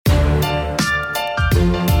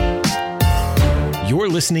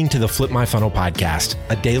listening to the Flip My Funnel podcast,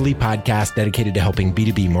 a daily podcast dedicated to helping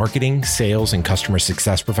B2B marketing, sales, and customer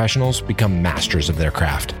success professionals become masters of their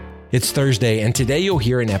craft. It's Thursday, and today you'll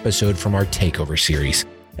hear an episode from our Takeover series.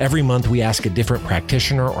 Every month, we ask a different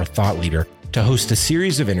practitioner or thought leader to host a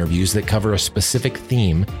series of interviews that cover a specific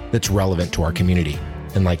theme that's relevant to our community.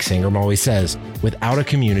 And like Sangram always says, without a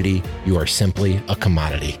community, you are simply a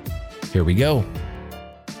commodity. Here we go.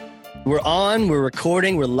 We're on, we're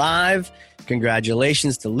recording, we're live.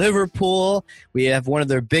 Congratulations to Liverpool. We have one of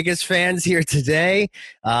their biggest fans here today.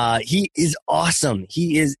 He is awesome.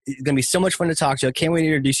 He is going to be so much fun to talk to. I can't wait to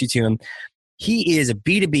introduce you to him. He is a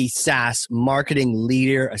B2B SaaS marketing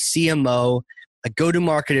leader, a CMO, a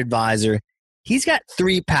go-to-market advisor. He's got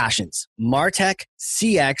three passions: MarTech,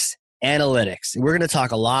 CX, analytics. And we're going to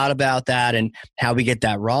talk a lot about that and how we get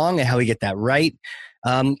that wrong and how we get that right.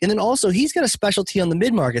 And then also he's got a specialty on the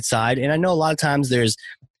mid-market side. And I know a lot of times there's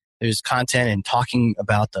content and talking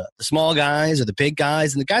about the small guys or the big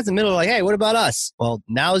guys, and the guys in the middle are like, hey, what about us? Well,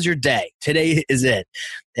 now's your day. Today is it.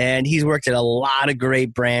 And he's worked at a lot of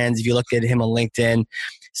great brands. If you look at him on LinkedIn,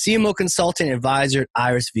 CMO consultant, advisor at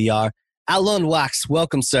Iris VR. Alon Waks,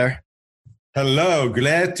 welcome, sir. Hello,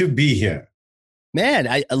 glad to be here. Man,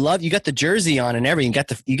 I love, you got the jersey on and everything.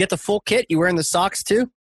 You get the full kit? You wearing the socks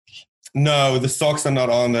too? No, the socks are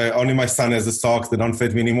not on there. Only my son has the socks. They don't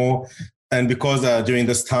fit me anymore. And because during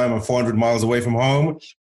this time I'm 400 miles away from home,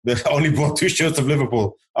 they only brought 2 shirts of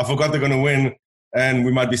Liverpool. I forgot they're going to win, and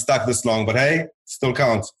we might be stuck this long. But hey, still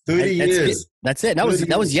counts. 30 years. That's it. That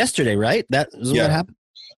was yesterday, right? That was what happened.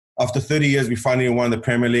 After 30 years, we finally won the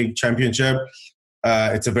Premier League championship.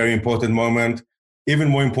 It's a very important moment. Even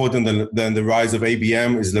more important than the rise of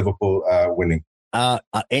ABM is Liverpool winning. I'll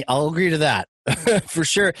agree to that. For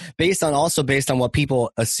sure. Based on what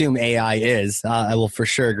people assume AI is, I will for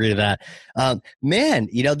sure agree to that. Man,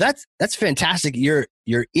 that's fantastic. You're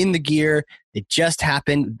in the gear. It just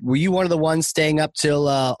happened. Were you one of the ones staying up till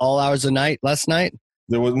all hours of the night last night?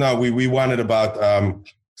 We won at about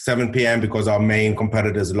 7 p.m. because our main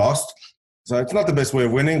competitors lost. So it's not the best way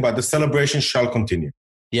of winning, but the celebration shall continue.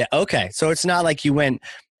 Yeah. Okay. So it's not like you went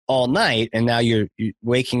all night and now you're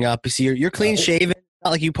waking up. So you're clean shaven. Not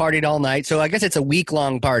like you partied all night. So I guess it's a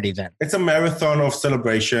week-long party then. It's a marathon of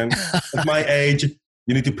celebration. At my age,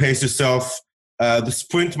 you need to pace yourself. The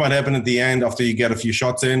sprint might happen at the end after you get a few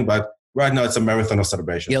shots in, but right now it's a marathon of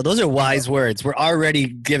celebration. Those are wise words. We're already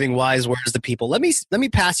giving wise words to people. Let me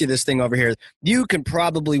pass you this thing over here. You can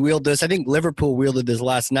probably wield this. I think Liverpool wielded this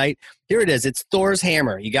last night. Here it is. It's Thor's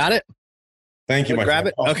hammer. You got it? Thank you, my grab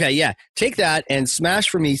friend. it? Okay, yeah. Take that and smash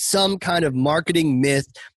for me some kind of marketing myth,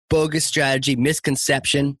 bogus strategy,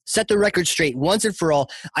 misconception. Set the record straight once and for all.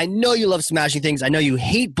 I know you love smashing things. I know you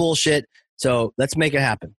hate bullshit. So let's make it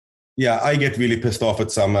happen. Yeah, I get really pissed off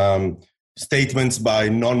at some statements by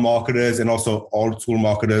non-marketers and also old school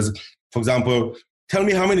marketers. For example, tell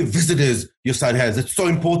me how many visitors your site has. It's so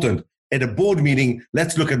important. At a board meeting,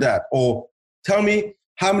 let's look at that. Or tell me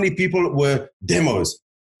how many people were demos.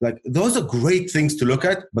 Like, those are great things to look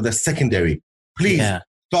at, but they're secondary. Please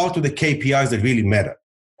start with the KPIs that really matter.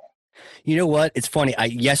 You know what? It's funny.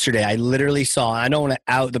 Yesterday, I literally saw, I don't want to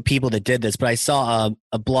out the people that did this, but I saw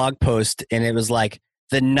a blog post and it was like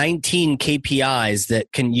the 19 KPIs that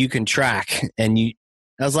you can track. And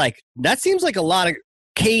I was like, that seems like a lot of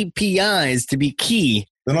KPIs to be key.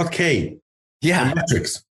 They're not K. Yeah. They're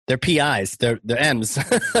metrics. They're PIs. They're M's.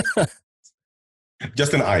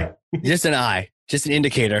 Just an I. Just an I. Just an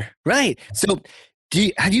indicator. Right. So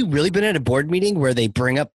have you really been at a board meeting where they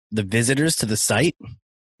bring up the visitors to the site?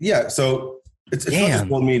 Yeah, so it's not just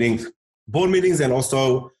board meetings, and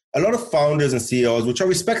also a lot of founders and CEOs, which I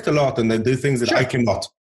respect a lot, and they do things that I cannot.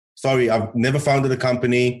 Sorry, I've never founded a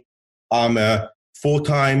company. I'm a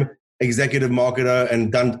full-time executive marketer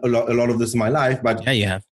and done a lot of this in my life. But yeah, you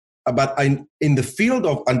have. But I'm in the field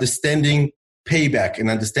of understanding payback and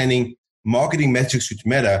understanding marketing metrics which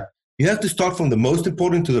matter. You have to start from the most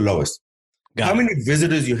important to the lowest. How many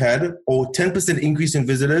visitors you had, or 10% increase in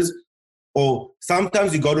visitors. Or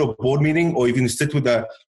sometimes you go to a board meeting or even sit with the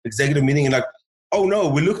executive meeting and like, oh no,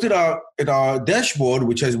 we looked at our dashboard,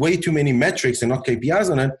 which has way too many metrics and not KPIs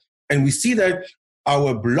on it. And we see that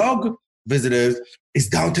our blog visitors is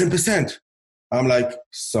down 10%. I'm like,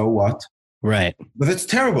 so what? Right. But that's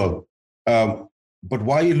terrible. But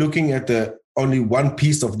why are you looking at the only one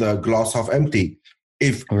piece of the glass half empty?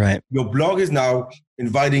 If your blog is now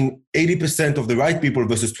inviting 80% of the right people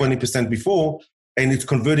versus 20% before, and it's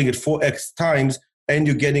converting at 4x times, and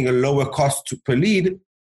you're getting a lower cost per lead,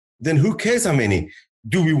 then who cares how many?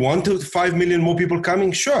 Do we want 5 million more people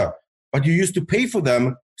coming? Sure. But you used to pay for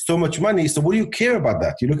them so much money. So what do you care about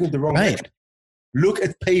that? You're looking at the wrong metric. look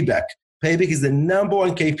at payback. Payback is the number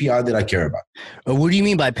one KPI that I care about. What do you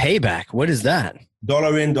mean by payback? What is that?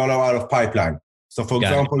 Dollar in, dollar out of pipeline. So for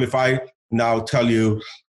example, if I now tell you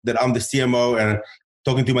that I'm the CMO and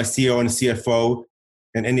talking to my CEO and CFO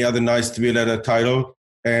and any other nice 3-letter title,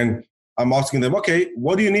 and I'm asking them, okay,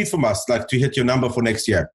 what do you need from us, like to hit your number for next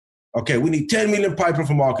year? Okay, we need 10 million pipeline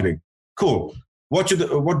for marketing. Cool.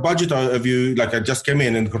 What budget have you, like I just came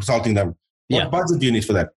in and consulting them. What budget do you need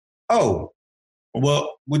for that? Oh,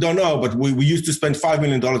 well, we don't know, but we used to spend $5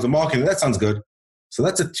 million on marketing. That sounds good. So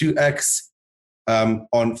that's a 2x on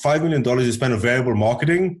 $5 million you spend on variable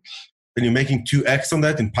marketing, and you're making 2x on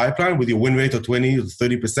that in pipeline with your win rate of 20 to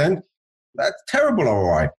 30%. That's terrible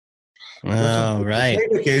ROI. Oh, right.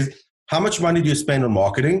 The payback is how much money do you spend on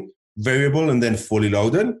marketing, variable and then fully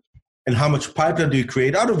loaded, and how much pipeline do you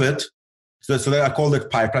create out of it? So that I call that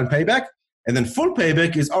pipeline payback. And then full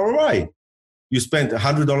payback is ROI. You spent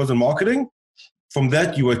 $100 on marketing. From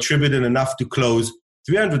that, you attributed enough to close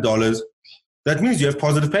 $300. That means you have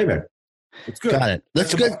positive payback. It's good. Got it.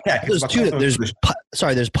 That's good.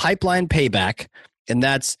 There's pipeline payback, and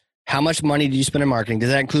that's how much money do you spend on marketing? Does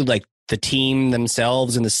that include like the team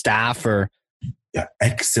themselves and the staff, or? Yeah,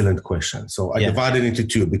 excellent question. So I divided into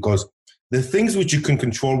two, because the things which you can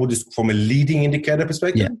control, which is from a leading indicator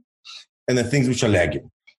perspective, and the things which are lagging.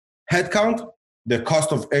 Headcount, the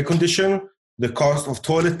cost of air condition, the cost of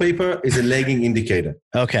toilet paper is a lagging indicator.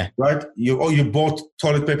 Okay. Right? You bought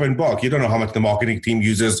toilet paper in bulk. You don't know how much the marketing team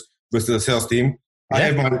uses versus the sales team. Yeah. I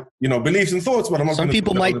have my beliefs and thoughts, but I'm not. Some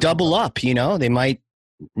people might double up. They might.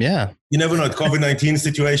 Yeah. You never know. COVID-19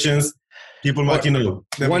 situations, people might.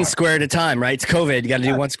 One square at a time, right? It's COVID. You got to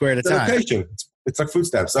do one square at a time. Location. It's like food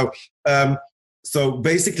stamps. So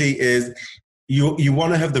basically, is you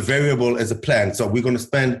want to have the variable as a plan. So we're going to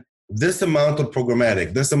spend this amount on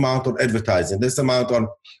programmatic, this amount on advertising, this amount on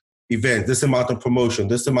events, this amount on promotion,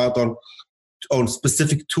 this amount on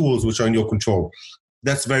specific tools which are in your control.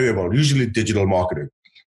 That's variable, usually digital marketing.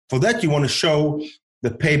 For that, you want to show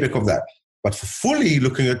the payback of that. But for fully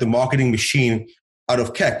looking at the marketing machine out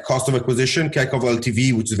of CAC, cost of acquisition, CAC of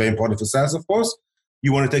LTV, which is very important for SaaS, of course,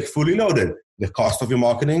 you want to take fully loaded. The cost of your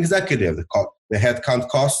marketing executive, the headcount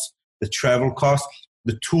costs, the travel costs,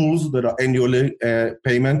 the tools that are annually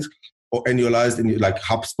payment or annualized in like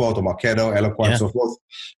HubSpot or Marketo, Eloquent, so forth,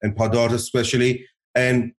 and Pardot especially.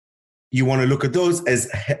 And you want to look at those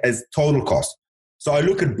as total cost. So I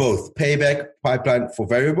look at both payback pipeline for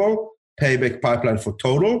variable, payback pipeline for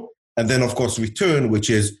total, and then of course return, which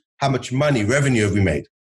is how much money, revenue have we made.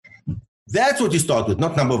 That's what you start with,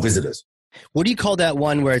 not number of visitors. What do you call that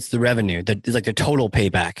one where it's the revenue? That is like the total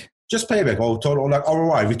payback. Just payback or total, like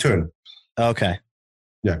ROI, return. Okay.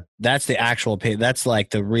 Yeah. That's the actual pay. That's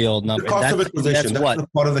like the real number. The cost of acquisition. That's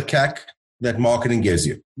what? Part of the CAC that marketing gives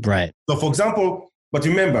you. Right. So for example, but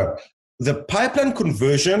remember, the pipeline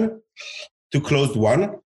conversion to closed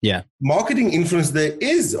won. Yeah. Marketing influence there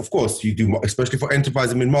is, of course, you do, especially for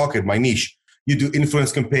enterprise and mid-market, my niche. You do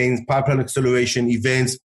influence campaigns, pipeline acceleration,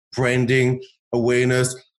 events, branding,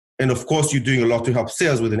 awareness. And of course, you're doing a lot to help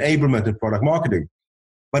sales with enablement and product marketing.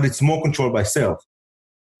 But it's more controlled by sales.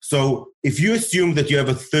 So if you assume that you have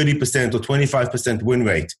a 30% or 25% win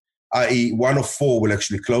rate, i.e. 1 of 4 will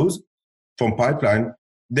actually close from pipeline,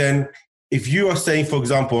 then if you are saying, for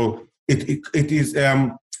example, it is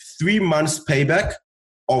 3 months payback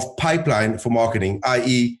of pipeline for marketing,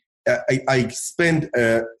 i.e. I spend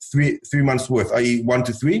 3 months worth, i.e. 1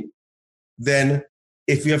 to 3, then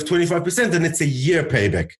if you have 25%, then it's a year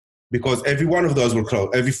payback because every one of those will close.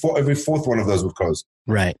 Every fourth one of those will close.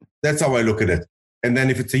 Right. That's how I look at it. And then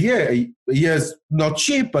if it's a year is not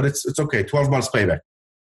cheap, but it's okay. 12 months payback.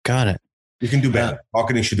 Got it. You can do better.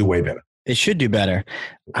 Marketing should do way better. It should do better.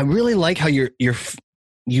 I really like how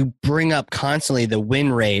you bring up constantly the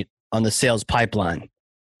win rate on the sales pipeline.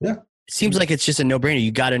 Yeah. It seems like it's just a no-brainer.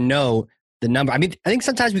 You got to know the number. I mean, I think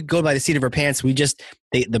sometimes we go by the seat of our pants.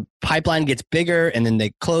 The pipeline gets bigger and then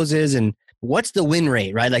it closes. And what's the win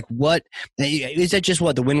rate, right? Like what, is that just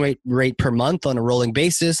the win rate per month on a rolling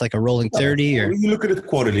basis, like a rolling 30 or? You look at it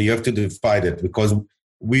quarterly, you have to divide it because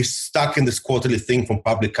we're stuck in this quarterly thing from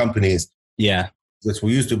public companies. Yeah. That's what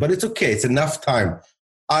we used to, but it's okay. It's enough time.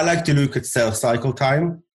 I like to look at sales cycle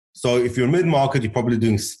time. So if you're mid-market, you're probably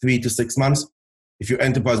doing 3 to 6 months. If you're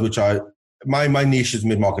enterprise, which my niche is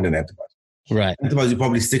mid-market and enterprise. Right. Enterprise, you're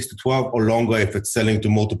probably 6 to 12 or longer if it's selling to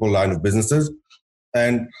multiple line of businesses.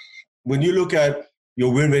 And when you look at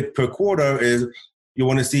your win rate per quarter is you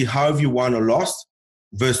want to see how have you won or lost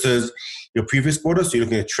versus your previous quarter. So you're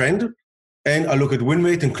looking at trend. And I look at win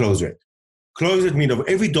rate and close rate. Close rate means of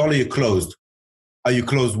every dollar you closed, are you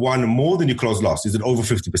closed one more than you closed lost? Is it over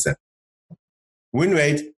 50%? Win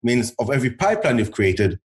rate means of every pipeline you've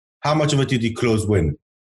created, how much of it did you close win?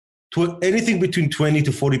 Anything between 20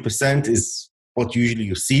 to 40% is what usually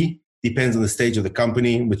you see. Depends on the stage of the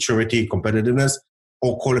company, maturity, competitiveness,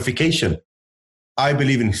 or qualification. I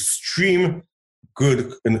believe in extreme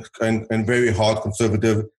good and very hard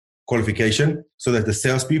conservative qualification so that the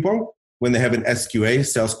salespeople, when they have an SQA,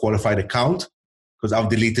 sales qualified account, because I've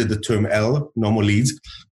deleted the term L, no more leads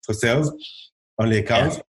for sales, only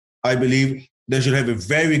accounts. Yeah. I believe they should have a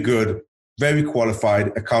very good, very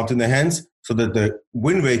qualified account in their hands so that the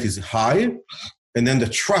win rate is high and then the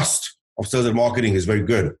trust of sales and marketing is very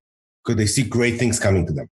good because they see great things coming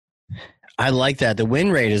to them. I like that. The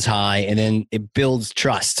win rate is high and then it builds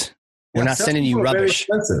trust. We're not sending you rubbish.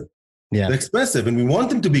 Expensive. Yeah. They're expensive and we want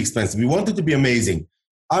them to be expensive. We want them to be amazing.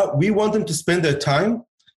 We want them to spend their time,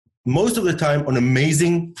 most of the time, on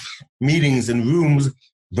amazing meetings and rooms,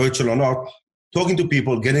 virtual or not, talking to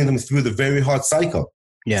people, getting them through the very hard cycle.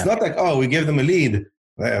 Yeah. It's not like, oh, we gave them a lead.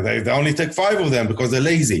 They only take 5 of them because they're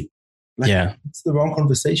lazy. It's the wrong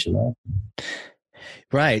conversation. Right?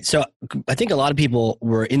 Right. So I think a lot of people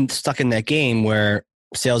were stuck in that game where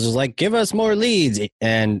sales is like, give us more leads.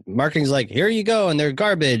 And marketing's like, here you go. And they're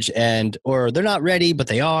garbage or they're not ready, but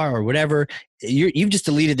they are, or whatever. You've just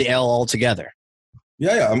deleted the L altogether.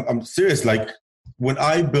 Yeah. I'm serious. Like when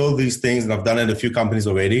I build these things, and I've done it in a few companies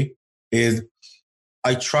already, is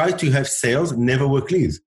I try to have sales never work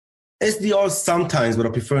leads. SDRs sometimes, but I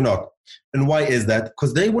prefer not. And why is that?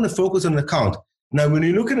 Because they want to focus on an account. Now, when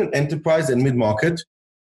you look at an enterprise and mid-market,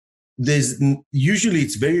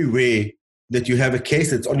 it's very rare that you have a case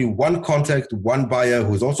that's only one contact, one buyer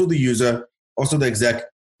who's also the user, also the exec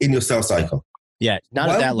in your sales cycle. Yeah, not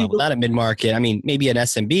at that level, not at mid-market. I mean, maybe an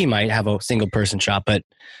SMB might have a single person shop, but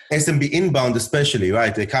SMB inbound especially,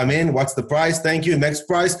 right? They come in, what's the price? Thank you, next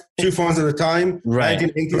price, 2 phones at a time. Right,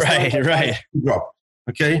 right. Drop,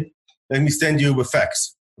 okay? Let me send you a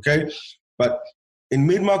fax, okay? But in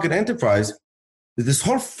mid-market enterprise, this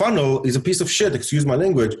whole funnel is a piece of shit, excuse my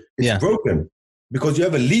language. It's broken because you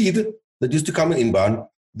have a lead that used to come in inbound.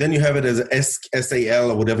 Then you have it as a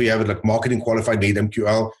SAL or whatever you have it, like marketing qualified lead,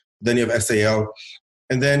 MQL. Then you have SAL.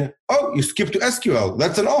 And then, you skip to SQL.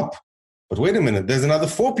 That's an op. But wait a minute. There's another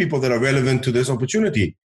 4 people that are relevant to this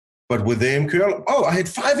opportunity. But with the MQL, I had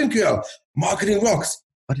 5 MQL. Marketing rocks.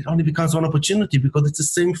 But it only becomes one opportunity because it's the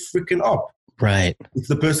same freaking op. Right. It's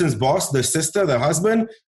the person's boss, their sister, their husband,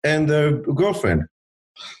 and their girlfriend.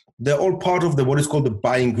 They're all part of what is called the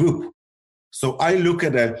buying group. So I look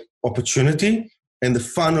at an opportunity and the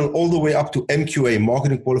funnel all the way up to MQA,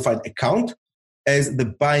 marketing qualified account, as the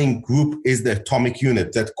buying group is the atomic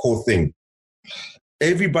unit, that core thing.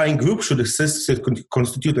 Every buying group should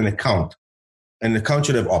constitute an account. And an account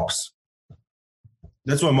should have ops.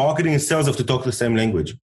 That's why marketing and sales have to talk the same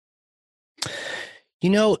language. You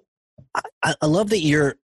know, I love that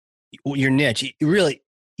your niche.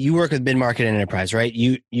 You work with mid-market and enterprise, right?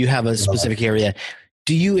 You have a specific area.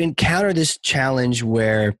 Do you encounter this challenge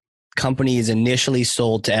where companies initially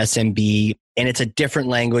sold to SMB and it's a different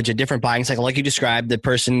language, a different buying cycle, like you described, the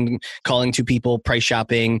person calling 2 people, price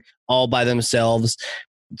shopping all by themselves?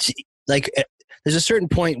 Like there's a certain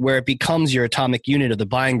point where it becomes your atomic unit of the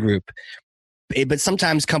buying group. But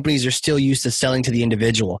sometimes companies are still used to selling to the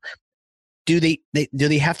individual. Do they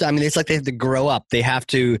have to, I mean, it's like they have to grow up. They have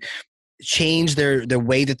to change their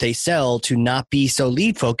way that they sell to not be so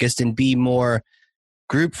lead focused and be more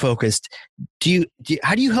group focused.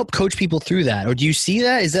 How do you help coach people through that? Or do you see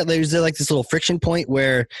that? Is there like this little friction point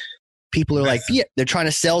where people are like, they're trying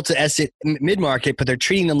to sell to mid-market, but they're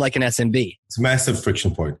treating them like an SMB? It's a massive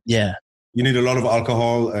friction point. Yeah. You need a lot of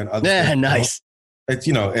alcohol and other stuff. Yeah, nice. It's,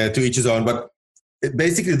 to each his own. But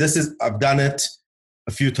basically, I've done it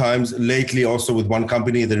a few times lately also with one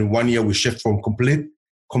company that in 1 year we shift from complete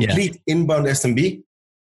inbound SMB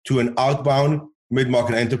to an outbound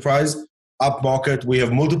mid-market enterprise. Upmarket, we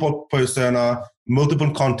have multiple persona, multiple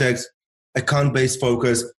contexts, account-based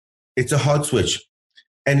focus. It's a hard switch.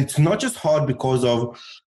 And it's not just hard because of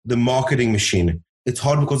the marketing machine. It's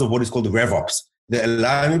hard because of what is called the RevOps, the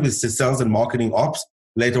alignment with sales and marketing ops,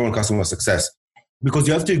 later on customer success. Because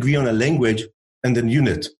you have to agree on a language and then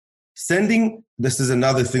unit. This is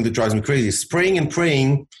another thing that drives me crazy, spraying and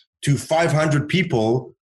praying to 500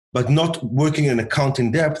 people, but not working an account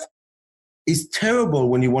in depth is terrible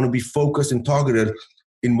when you want to be focused and targeted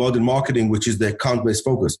in modern marketing, which is the account-based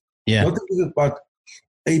focus. Yeah. Not about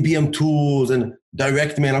ABM tools and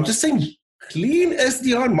direct mail. I'm just saying clean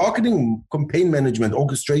SDR, marketing, campaign management,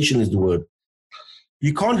 orchestration is the word.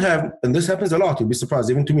 You can't have, and this happens a lot, you'll be surprised,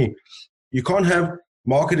 even to me, you can't have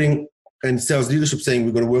marketing and sales leadership saying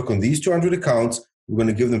we're going to work on these 200 accounts we're going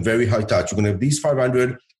to give them very high touch. We're going to have these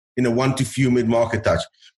 500 in a one to few mid-market touch.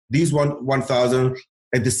 These 1,000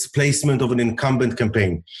 a displacement of an incumbent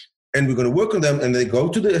campaign. And we're going to work on them, and they go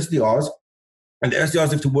to the SDRs, and the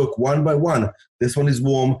SDRs have to work one by one. This one is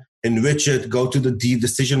warm, enrich it, go to the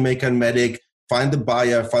decision maker and medic, find the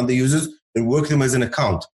buyer, find the users, and work them as an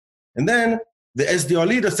account. And then the SDR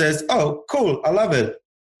leader says, oh, cool, I love it.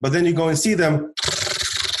 But then you go and see them,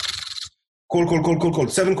 call.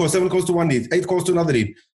 7 calls to one lead, 8 calls to another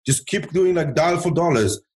lead. Just keep doing like dial for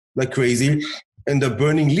dollars like crazy. And they're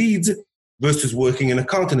burning leads versus working an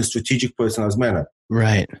account in a strategic, personalized manner.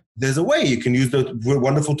 Right. There's a way you can use the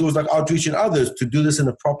wonderful tools like Outreach and others to do this in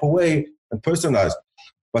a proper way and personalized.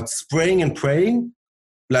 But spraying and praying,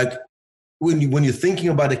 like when you're thinking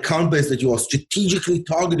about account base that you are strategically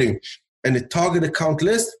targeting, and the target account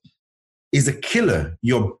list is a killer.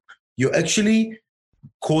 You're actually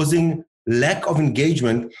causing lack of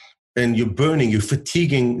engagement, and you're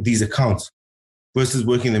fatiguing these accounts versus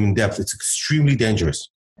working them in depth. It's extremely dangerous.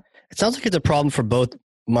 It sounds like it's a problem for both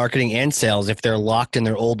marketing and sales if they're locked in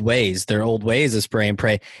their old ways. Their old ways is spray and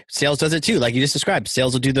pray. Sales does it too. Like you just described,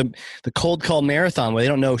 sales will do the cold call marathon where they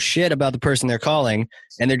don't know shit about the person they're calling,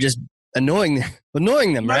 and they're just annoying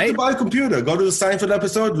them, right? To buy a computer. Go to the Seinfeld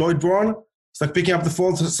episode, Lloyd Braun. It's like picking up the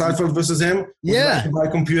phone, Seinfeld versus him. Yeah. To buy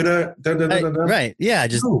a computer. Right. Yeah.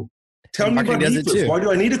 Just tell me about it. Why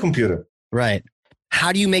do I need a computer? Right.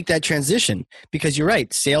 How do you make that transition? Because you're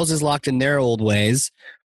right. Sales is locked in their old ways.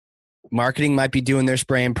 Marketing might be doing their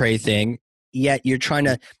spray and pray thing. Yet you're trying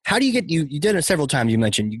to, how do you get, you did it several times. You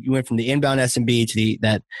mentioned you went from the inbound SMB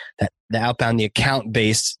to the outbound, the account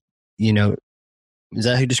based, is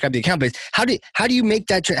that how you describe the account base? How do you make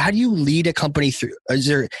that? How do you lead a company through? Is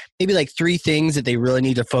there maybe like 3 things that they really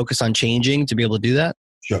need to focus on changing to be able to do that?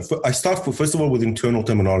 Sure. I start first of all with internal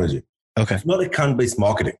terminology. Okay. It's not account-based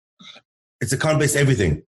marketing. It's account-based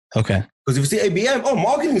everything. Okay. Because if you see ABM,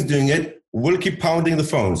 marketing is doing it, we'll keep pounding the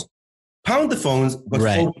phones. Pound the phones, but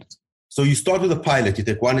focus. So you start with a pilot. You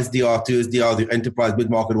take one SDR, 2 SDR, the enterprise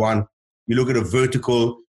mid-market one. You look at a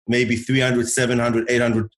vertical, maybe 300, 700,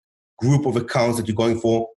 800 group of accounts that you're going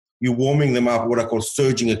for. You're warming them up, what I call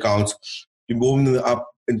surging accounts. You're warming them up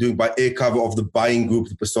and doing by air cover of the buying group,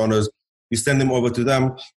 the personas. You send them over to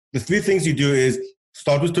them. The 3 things you do is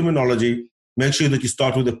start with terminology. Make sure that you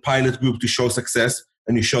start with a pilot group to show success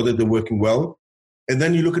and you show that they're working well. And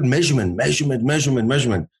then you look at measurement.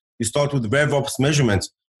 You start with RevOps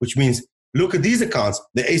measurements, which means look at these accounts.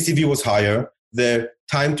 The ACV was higher. Their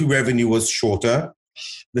time to revenue was shorter.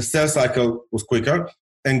 The sales cycle was quicker.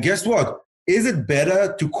 And guess what? Is it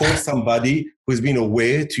better to call somebody who's been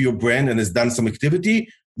aware to your brand and has done some activity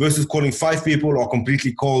versus calling 5 people or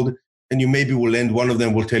completely cold, and you maybe will end, one of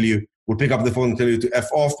them will pick up the phone and tell you to F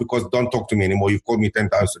off because don't talk to me anymore. You've called me 10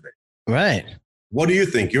 times today. Right. What do you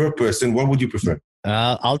think? You're a person. What would you prefer?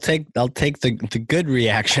 I'll take the good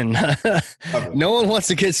reaction. No one wants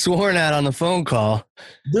to get sworn at on the phone call.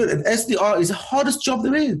 Dude, an SDR is the hardest job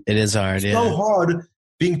there is. It is hard. It's so hard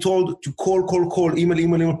being told to call,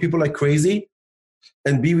 email people like crazy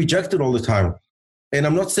and be rejected all the time. And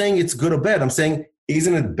I'm not saying it's good or bad. I'm saying,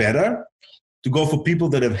 isn't it better to go for people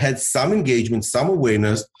that have had some engagement, some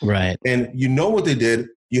awareness, right? And you know what they did.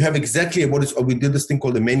 You have exactly we did this thing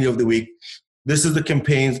called the menu of the week. This is the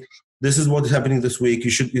campaigns. This is what's happening this week.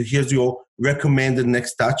 Here's your recommended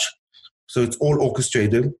next touch. So it's all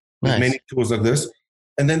orchestrated with many tools like this.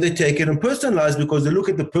 And then they take it and personalize because they look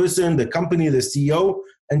at the person, the company, the CEO,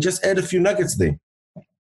 and just add a few nuggets there.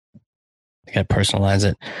 You got to personalize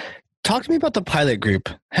it. Talk to me about the pilot group.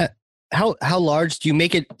 How large do you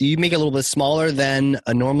make it? Do you make it a little bit smaller than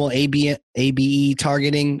a normal ABE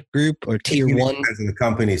targeting group or tier 1? Depends on the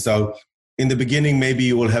company. So in the beginning, maybe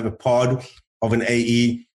you will have a pod of an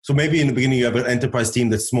AE. So maybe in the beginning you have an enterprise team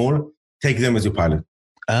that's small. Take them as your pilot.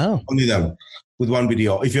 Oh, only them with one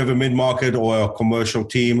video. If you have a mid-market or a commercial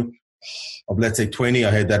team of let's say 20, I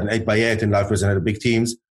had that in 8x8 and LivePerson had big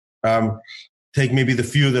teams. Take maybe the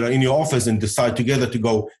few that are in your office and decide together to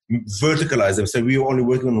go verticalize them. Say we're only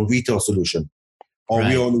working on a retail solution, or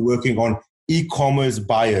we're only working on e-commerce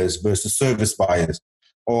buyers versus service buyers,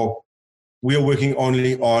 or we are working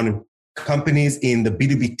only on companies in the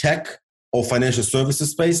B2B tech or financial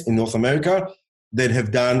services space in North America that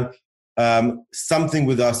have done something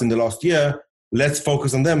with us in the last year. Let's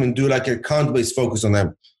focus on them and do like an account-based focus on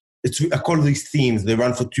them. I call these themes. They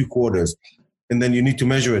run for 2 quarters. And then you need to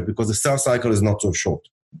measure it because the sales cycle is not so short.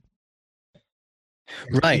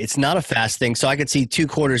 Right. It's not a fast thing. So I could see 2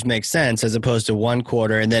 quarters make sense as opposed to 1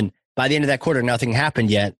 quarter. And then by the end of that quarter, nothing happened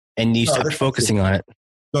yet. And you start focusing on it.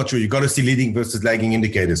 Not true. You got to see leading versus lagging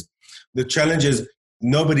indicators. The challenge is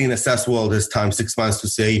nobody in a SaaS world has time 6 months to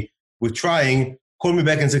say, we're trying, call me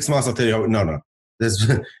back in 6 months, I'll tell you. No.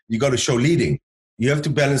 You got to show leading. You have to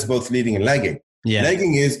balance both leading and lagging. Yeah.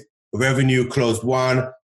 Lagging is revenue, closed one,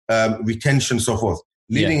 retention, so forth.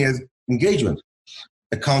 Leading is engagement,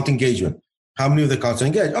 account engagement. How many of the accounts are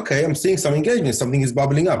engaged? Okay, I'm seeing some engagement. Something is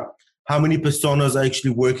bubbling up. How many personas are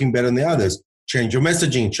actually working better than the others? Change your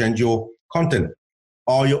messaging, change your content.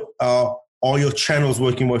 Are your channels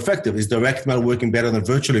working more effective? Is direct mail working better than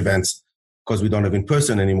virtual events? Because we don't have in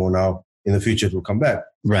person anymore now. In the future, it will come back.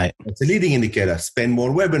 Right. It's a leading indicator. Spend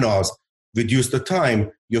more webinars. Reduce the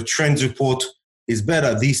time. Your trends report is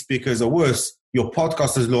better. These speakers are worse. Your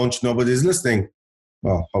podcast is launched. Nobody's listening.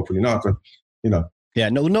 Well, hopefully not. But, Yeah,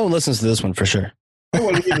 no one listens to this one for sure.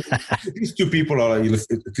 Well, at least 2 people are at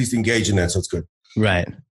least engaged in that, so it's good. Right.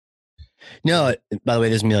 No, by the way,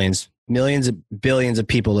 there's millions, billions of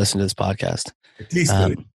people listen to this podcast. At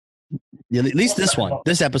least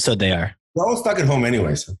this episode they are. They're all stuck at home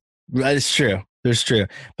anyways. Right, it's true. It's true.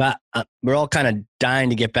 But we're all kind of dying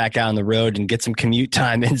to get back out on the road and get some commute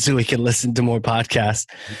time in so we can listen to more podcasts.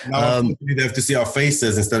 Now they have to see our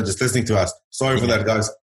faces instead of just listening to us. Sorry for that, guys.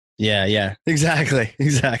 Yeah. Exactly.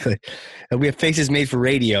 We have faces made for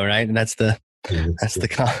radio, right? And that's the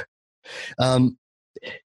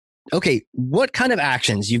okay. What kind of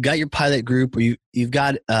actions? You've got your pilot group, or you've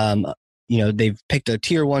got they've picked a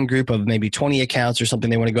tier 1 group of maybe 20 accounts or something.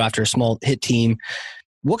 They want to go after a small hit team.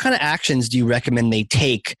 What kind of actions do you recommend they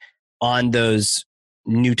take on those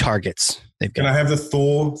new targets they've got? Can I have the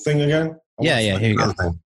Thor thing again? Yeah. Here you go.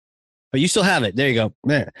 But you still have it. There you go.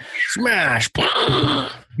 Man. Smash.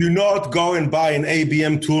 Do not go and buy an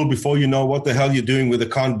ABM tool before you know what the hell you're doing with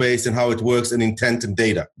account base and how it works and intent and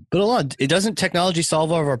data. But hold on. It doesn't technology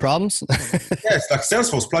solve all of our problems? Yes, like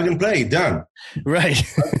Salesforce, plug and play, done. Right.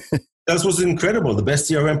 Salesforce is incredible. The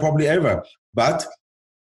best CRM probably ever. But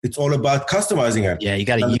it's all about customizing it. Yeah, you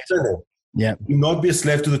got to use it. Yeah. Do not be a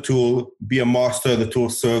slave to the tool. Be a master. The tool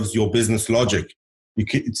serves your business logic.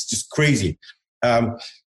 It's just crazy.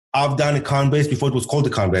 I've done account base before it was called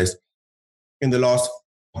account base. In the last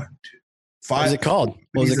 1, 2, 5. What was it called?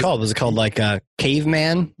 Was it called like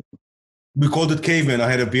Caveman? We called it Caveman. I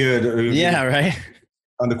had a beard. Yeah, right.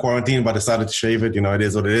 Under quarantine, but I decided to shave it. It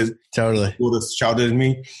is what it is. Totally. People just shouted at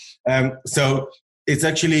me. So it's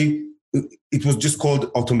actually, it was just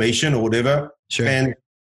called automation or whatever. Sure. And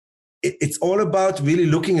it's all about really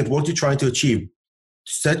looking at what you're trying to achieve.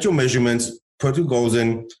 Set your measurements, put your goals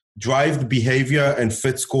in, drive the behavior and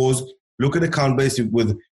fit scores, look at account base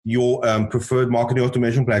with your preferred marketing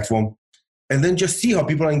automation platform, and then just see how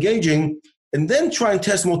people are engaging, and then try and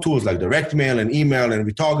test more tools like direct mail and email and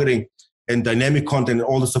retargeting and dynamic content and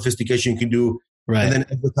all the sophistication you can do. Right. And then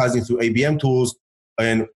advertising through ABM tools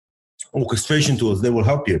and orchestration tools, they will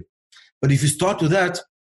help you. But if you start with that,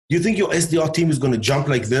 do you think your SDR team is going to jump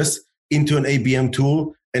like this into an ABM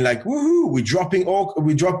tool and like, woohoo, we're dropping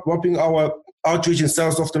our outreach and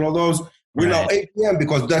sales soft and all those. We're now ABM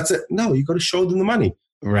because that's it. No, you got to show them the money.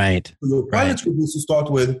 Right. So your pilot group needs to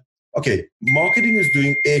start with, okay, marketing is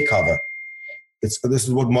doing air cover. This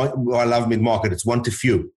is what I love mid-market. It's 1 to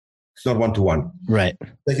few. It's not 1 to 1. Right.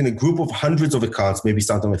 Taking a group of hundreds of accounts, maybe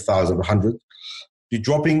something 1,000 or 100. You're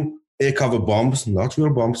dropping air cover bombs, not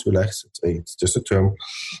real bombs, relax. It's just a term.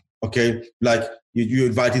 Okay. Like you're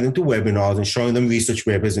inviting them to webinars and showing them research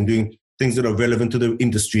papers and doing things that are relevant to the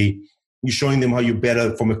industry. You're showing them how you're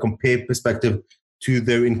better from a compared perspective to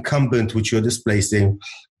their incumbent, which you're displacing.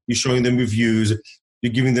 You're showing them reviews.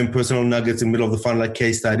 You're giving them personal nuggets in the middle of the fun, like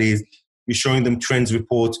case studies. You're showing them trends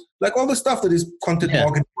reports, like all the stuff that is content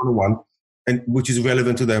marketing 101, and which is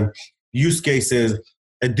relevant to them. Use cases,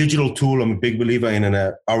 a digital tool. I'm a big believer in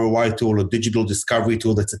an ROI tool, a digital discovery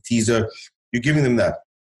tool that's a teaser. You're giving them that.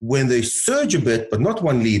 When they surge a bit, but not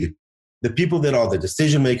one lead, the people that are the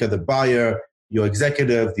decision maker, the buyer, your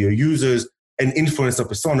executive, your users, and influencer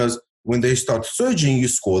personas, when they start surging, you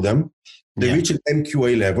score them. They reach an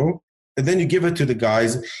MQA level, and then you give it to the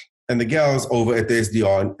guys and the gals over at the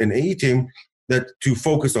SDR and AE team that to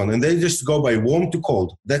focus on. And they just go by warm to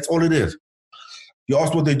cold. That's all it is. You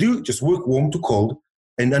ask what they do, just work warm to cold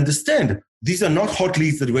and understand these are not hot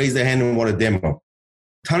leads that raise their hand and want a demo.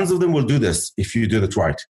 Tons of them will do this if you do it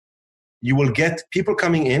right. You will get people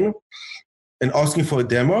coming in and asking for a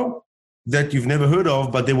demo that you've never heard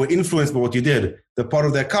of, but they were influenced by what you did. They're part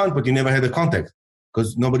of the account, but you never had the context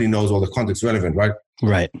because nobody knows all the context relevant, right?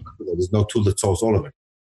 Right. There's no tool that solves all of it.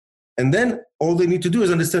 And then all they need to do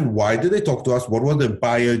is understand why did they talk to us? What was the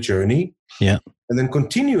buyer journey? Yeah. And then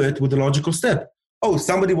continue it with the logical step. Oh,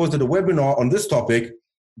 somebody was at a webinar on this topic,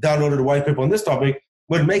 downloaded a white paper on this topic,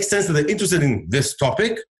 but it makes sense that they're interested in this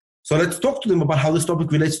topic. So let's talk to them about how this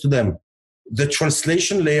topic relates to them. The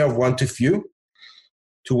translation layer of one to few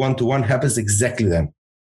to one happens exactly then.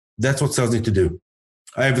 That's what sales need to do.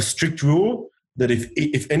 I have a strict rule that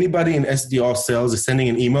if anybody in SDR sales is sending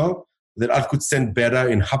an email that I could send better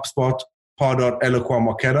in HubSpot, Pardot, Eloqua,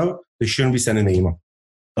 Marketo, they shouldn't be sending the email.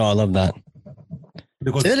 Oh, I love that.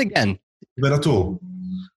 Because say it again. Better tool.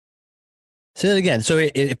 Say it again. So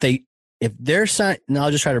if they're and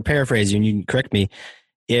I'll just try to paraphrase you and you can correct me.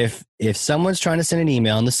 If someone's trying to send an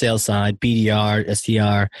email on the sales side, BDR,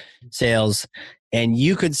 SDR, sales, and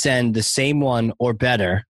you could send the same one or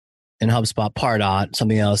better in HubSpot, Pardot,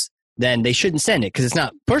 something else, then they shouldn't send it because it's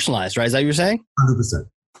not personalized, right? Is that what you're saying? 100%.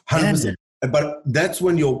 100%. But that's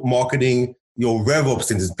when your marketing, your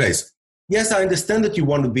RevOps is in place. Yes, I understand that you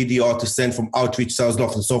want a BDR to send from outreach, sales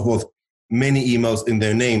loft, and so forth, many emails in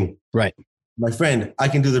their name. Right. My friend, I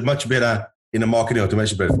can do that much better in a marketing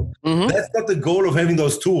automation platform. Mm-hmm. That's not the goal of having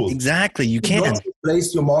those tools. Exactly. You can't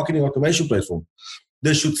replace your marketing automation platform.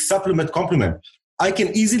 They should supplement, complement. I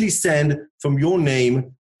can easily send from your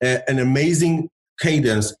name an amazing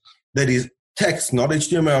cadence that is text, not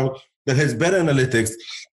HTML, that has better analytics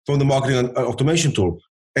from the marketing automation tool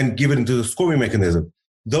and give it into the scoring mechanism.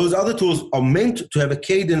 Those other tools are meant to have a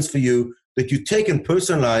cadence for you that you take and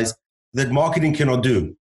personalize that marketing cannot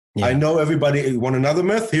do. Yeah. I know everybody want another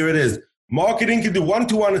myth. Here it is. Marketing can do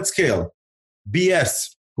one-to-one at scale.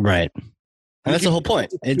 BS. Right. And that's the whole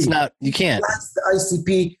point. It's not, you can't. That's the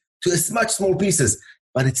ICP to much small pieces,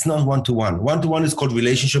 but it's not one-to-one. One-to-one is called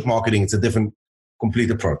relationship marketing. It's a different,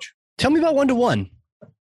 complete approach. Tell me about one-to-one.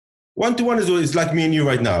 One-to-one is like me and you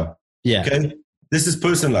right now. Yeah. Okay. This is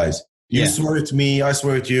personalized. You swear at me. I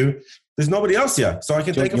swear at you. There's nobody else here. So I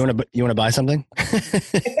can take you want to buy something?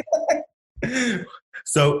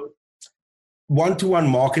 So one-to-one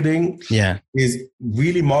marketing is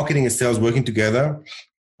really marketing and sales working together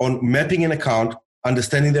on mapping an account,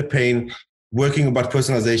 understanding their pain, working about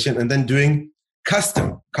personalization, and then doing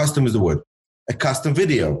custom. Custom is the word. A custom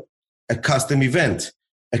video, a custom event,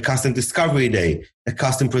 a custom discovery day, a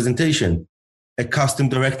custom presentation, a custom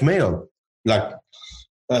direct mail. Like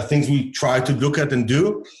things we try to look at and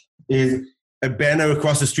do is a banner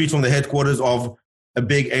across the street from the headquarters of a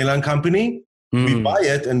big airline company. We buy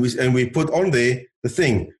it and we put on there the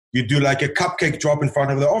thing. You do like a cupcake drop in front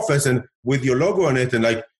of the office and with your logo on it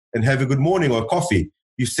and have a good morning or coffee.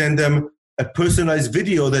 You send them a personalized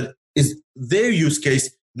video that is their use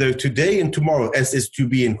case, their today and tomorrow, as is to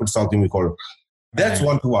be in consulting, we call it. That's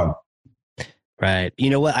one-to-one. Right. You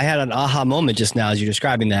know what? I had an aha moment just now as you're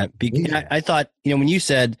describing that. I thought, when you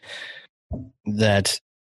said that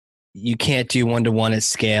you can't do one-to-one at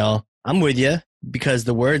scale, I'm with you because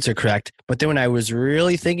the words are correct. But then when I was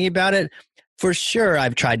really thinking about it, for sure,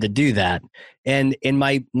 I've tried to do that. And in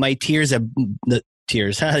my tears I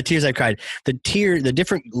cried, the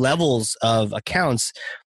different levels of accounts,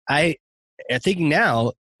 I thinking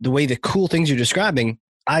now, the way the cool things you're describing,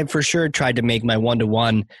 I for sure tried to make my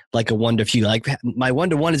one-to-one like a one-to-few. Like my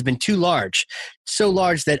one-to-one has been too large, so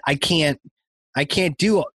large that I can't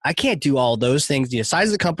do all those things. The size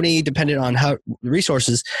of the company, dependent on how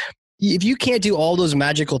resources. If you can't do all those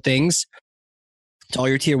magical things to all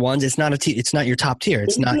your tier ones, it's not your top tier.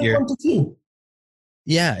 It's not your.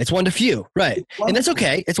 Yeah, it's one to few, right? And that's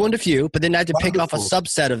okay. It's one to few, but then I have to pick off a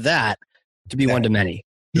subset of that to be one to many.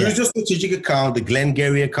 Use your strategic account, the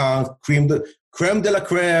Glengarry account, creme de la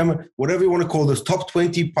creme, whatever you want to call those top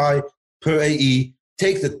 20 per AE.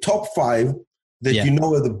 Take the top 5 that you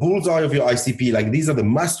know are the bullseye of your ICP. Like these are the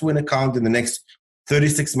must-win account in the next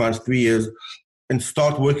 36 months, 3 years, and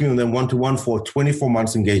start working on them one-to-one for 24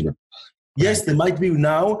 months engagement. Yes, they might be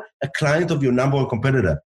now a client of your number one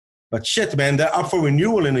competitor. But shit, man, they're up for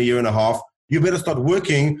renewal in a year and a half. You better start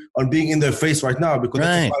working on being in their face right now because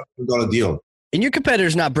it's a $500 deal. And your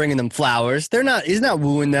competitor's not bringing them flowers. He's not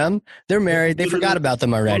wooing them. They're married. They forgot about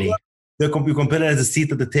them already. Your competitor has a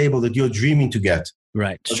seat at the table that you're dreaming to get.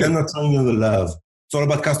 Right. But they're not telling you the love. It's all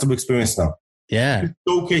about customer experience now. Yeah. You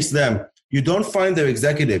showcase them. You don't find their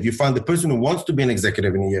executive. You find the person who wants to be an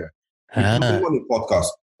executive in a year. You put them on the podcast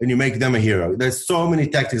and you make them a hero. There's so many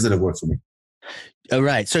tactics that have worked for me. All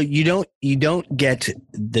right. So you don't get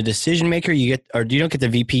the decision maker. You don't get the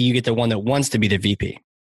VP. You get the one that wants to be the VP.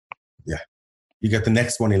 Yeah. You get the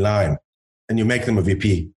next one in line and you make them a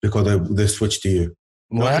VP because they switch to you.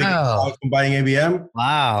 Wow. From buying ABM.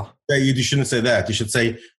 Wow. You shouldn't say that. You should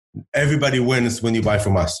say everybody wins when you buy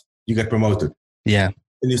from us. You get promoted. Yeah.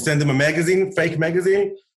 And you send them a magazine, fake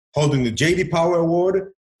magazine, holding the JD Power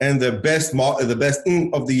Award and the best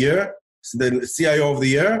of the year, the CIO of the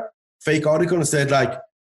year, fake article and said like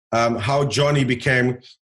how Johnny became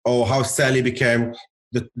or how Sally became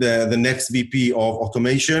the next VP of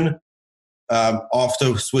automation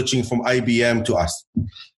after switching from IBM to us.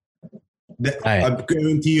 I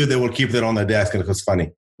guarantee you they will keep that on their desk because it's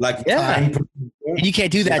funny. Like time. You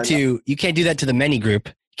can't do that to the many group.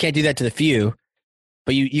 You can't do that to the few,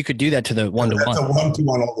 but you could do that to the one-to-one. That's a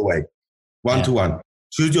one-to-one all the way. One-to-one.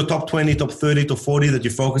 Choose your top 20, top 30, top 40 that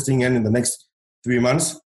you're focusing in the next 3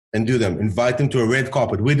 months and do them. Invite them to a red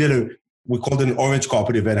carpet. We called it an orange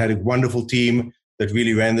carpet event. Had a wonderful team that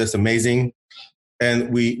really ran this, amazing.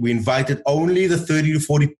 And we invited only the 30 to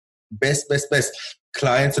 40 best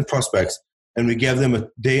clients and prospects. And we gave them a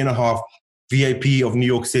day and a half VIP of New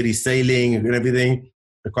York City sailing and everything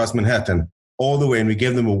across Manhattan all the way. And we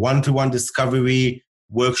gave them a one-to-one discovery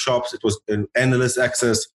workshops. It was an endless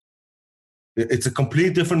access. It's a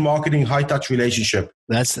completely different marketing, high-touch relationship.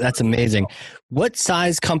 That's amazing. What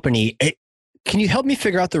size company? Can you help me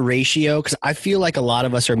figure out the ratio? Because I feel like a lot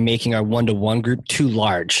of us are making our one-to-one group too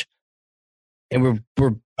large. And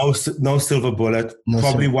we're no silver bullet.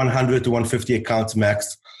 Probably 100 to 150 accounts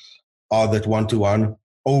max are that one-to-one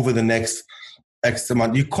over the next X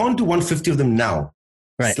amount. You can't do 150 of them now.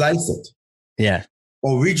 Right. Slice it. Yeah.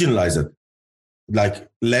 Or regionalize it. Like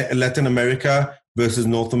Latin America versus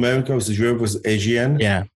North America versus Europe versus Asian.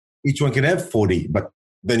 Yeah. Each one can have 40, but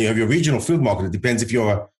then you have your regional field market. It depends if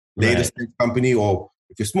you're a later stage company or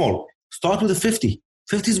if you're small. Start with a 50.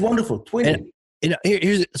 50 is wonderful. 20. And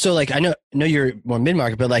here's so like I know you're more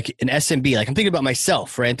mid-market, but like an SMB, like I'm thinking about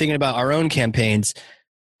myself, right? I'm thinking about our own campaigns.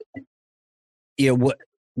 You know,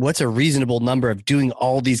 what's a reasonable number of doing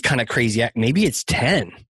all these kind of crazy maybe it's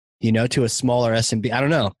 10, to a smaller SMB. I don't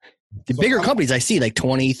know. The bigger companies I see like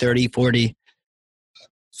 20, 30, 40.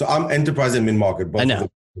 So I'm enterprise and mid-market. I know.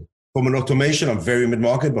 From an automation, I'm very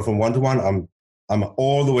mid-market, but from one-to-one, I'm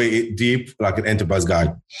all the way deep like an enterprise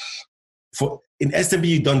guy. In SMB,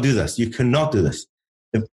 you don't do this. You cannot do this.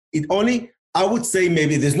 I would say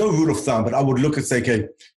maybe there's no rule of thumb, but I would look and say, okay,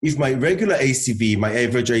 if my regular ACV, my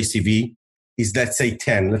average ACV is, let's say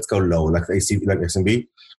 10, let's go low, like ACV, like SMB.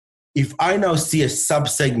 If I now see a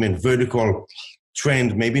sub-segment vertical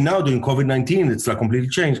trend, maybe now during COVID-19, it's like completely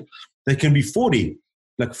changed. There can be 40,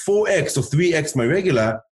 like 4X or 3X my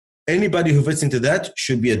regular. Anybody who fits into that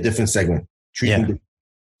should be a different segment.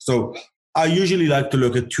 So I usually like to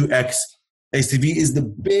look at 2X. ACV is the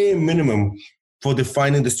bare minimum for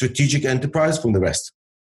defining the strategic enterprise from the rest.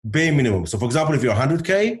 Bare minimum. So for example, if you're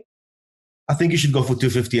 100K, I think you should go for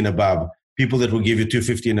 250 and above. People that will give you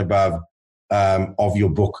 250 and above of your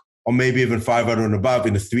book, or maybe even 500 and above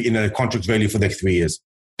in a contract value for the next 3 years.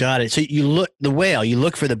 Got it. So you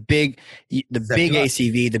look for the big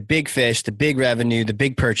ACV, the big fish, the big revenue, the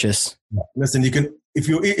big purchase. Listen, you can if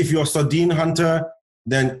you're a sardine hunter,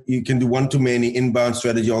 then you can do one-to-many inbound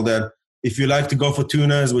strategy, all that. If you like to go for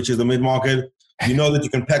tunas, which is the mid-market, you know that you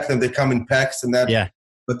can pack them. They come in packs and that. Yeah.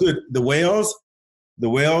 But dude, the whale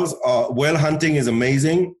hunting is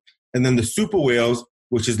amazing. And then the super whales,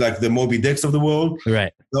 which is like the Moby Dicks of the world.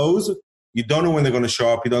 Right. Those, you don't know when they're going to show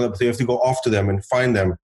up. You have to go after them and find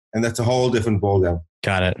them. And that's a whole different ballgame.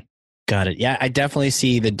 Got it. Yeah, I definitely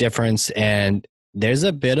see the difference. And there's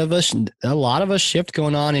a bit of a lot of a shift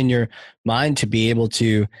going on in your mind to be able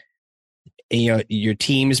to, your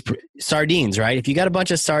team's sardines, right? If you got a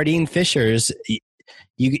bunch of sardine fishers,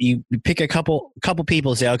 you pick a couple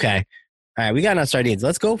people and say, okay, all right, we got enough sardines.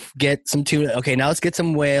 Let's go get some tuna. Okay, now let's get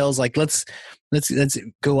some whales. Like let's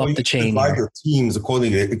go up the chain. Divide your teams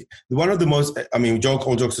accordingly. One of the most,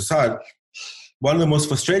 all jokes aside, one of the most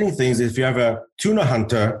frustrating things is if you have a tuna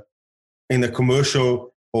hunter in a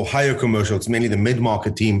commercial or higher commercial, it's mainly the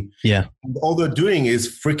mid-market team. Yeah. All they're doing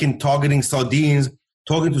is freaking targeting sardines,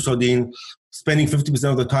 talking to sardines, spending 50%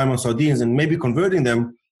 of the time on sardines and maybe converting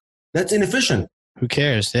them. That's inefficient. Who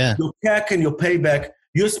cares? Yeah. Your CAC and your payback,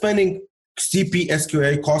 you're spending CP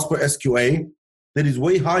SQA, cost per SQA, that is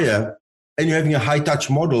way higher, and you're having a high-touch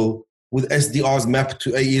model with SDRs mapped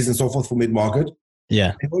to AEs and so forth for mid-market.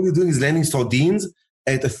 Yeah. And all you're doing is landing sardines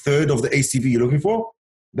at a third of the ACV you're looking for.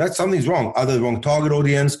 That's something's wrong. Either the wrong target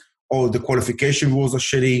audience or the qualification rules are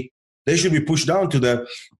shitty. They should be pushed down to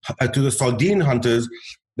the sardine hunters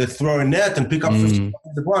that throw a net and pick up 50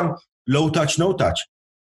 at one. Low touch, no touch.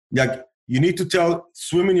 Like you need to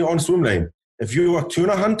swim in your own swim lane. If you're a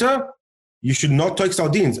tuna hunter, you should not take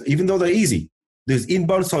sardines, even though they're easy. There's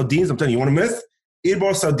inbound sardines. I'm telling you, you want a myth?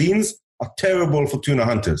 Inbound sardines are terrible for tuna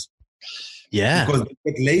hunters. Yeah. Because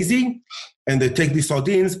they get lazy and they take these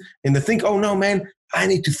sardines and they think, oh no, man, I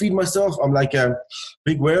need to feed myself. I'm like a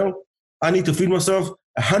big whale. I need to feed myself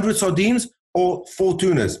 100 sardines or 4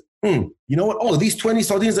 tunas. You know what? Oh, these 20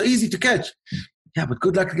 sardines are easy to catch. Yeah, but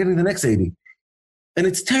good luck getting the next 80. and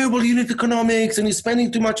it's terrible unit economics and you're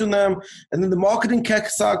spending too much on them. And then the marketing CAC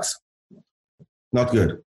sucks. Not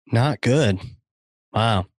good. Not good.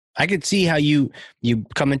 Wow. I could see how you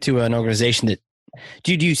come into an organization that,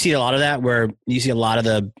 do you see a lot of that where you see a lot of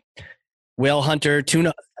the whale hunter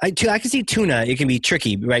tuna? I can see tuna. It can be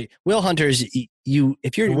tricky, right? Whale hunters, if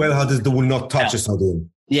you're whale hunters, they will not touch a sardine.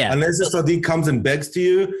 Yeah. Unless the sardine comes and begs to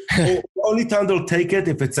you. The only time they'll take it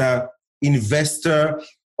if it's a investor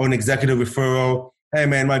or an executive referral. Hey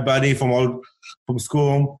man, my buddy from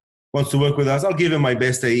school wants to work with us. I'll give him my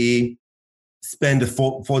best AE, spend a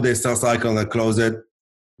 4-day sales cycle and close it.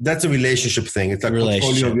 That's a relationship thing. It's like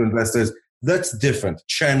portfolio of your investors. That's different.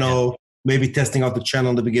 Channel, maybe testing out the channel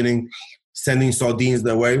in the beginning, sending sardines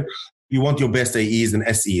their way. You want your best AEs and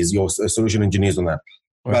SEs, your solution engineers on that.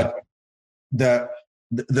 Right. But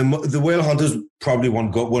the whale hunters probably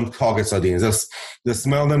won't target sardines. They'll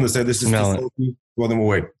smell them. They'll say, this is too salty. Throw them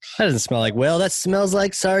away. That doesn't smell like whale. That smells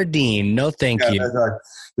like sardine. No, thank you. That's right.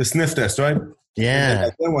 The sniff test, right? Yeah.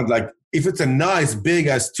 If it's a nice,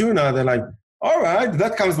 big-ass tuna, they're like, all right,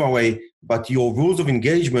 that comes my way. But your rules of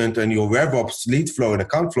engagement and your RevOps, lead flow and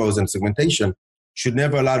account flows and segmentation should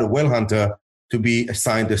never allow the whale hunter to be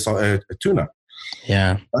assigned a tuna.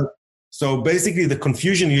 Yeah. Right? So basically the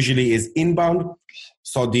confusion usually is inbound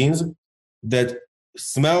sardines that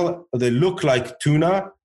they look like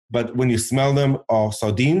tuna, but when you smell them are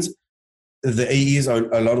sardines. The AEs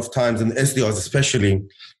are a lot of times, and the SDRs especially,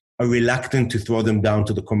 are reluctant to throw them down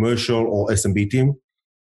to the commercial or SMB team,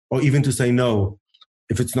 or even to say no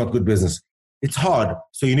if it's not good business. It's hard.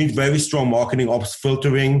 So you need very strong marketing ops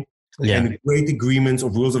filtering and great agreements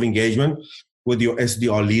of rules of engagement with your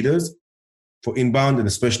SDR leaders for inbound and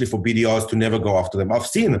especially for BDRs to never go after them. I've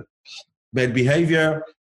seen bad behavior.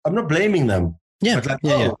 I'm not blaming them. Yeah. But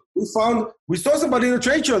we saw somebody in a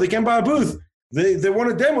trade show. They came by a booth. They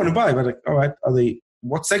want a demo to buy. But like, all right,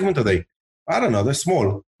 what segment are they? I don't know. They're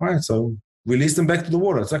small. All right, so release them back to the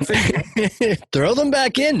water. It's like fish. Throw them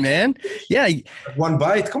back in, man. Yeah. One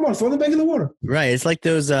bite. Come on, throw them back in the water. Right. It's like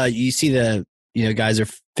those, you see guys are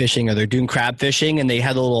fishing or they're doing crab fishing and they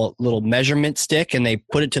have a little measurement stick and they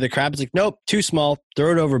put it to the crab. It's like, nope, too small.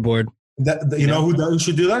 Throw it overboard. You know who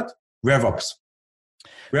should do that? RevOps.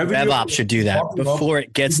 RevOps should do that before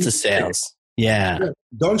it gets to sales. Yeah.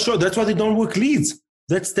 Don't show. That's why they don't work leads.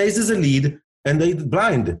 That stays as a lead and they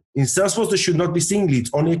blind. In Salesforce, they should not be seeing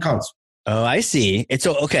leads, only accounts. Oh, I see. It's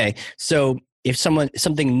okay. So if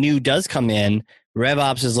something new does come in,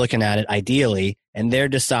 RevOps is looking at it ideally, and they're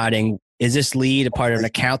deciding, is this lead a part of an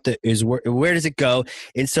account that is where does it go?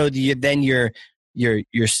 And so then your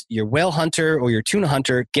whale hunter or your tuna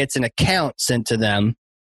hunter gets an account sent to them,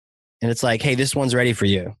 and it's like, hey, this one's ready for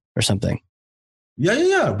you or something.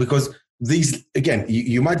 Yeah. Because these, again,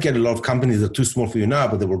 you might get a lot of companies that are too small for you now,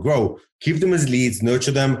 but they will grow. Keep them as leads,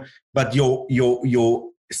 nurture them. But your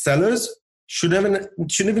sellers shouldn't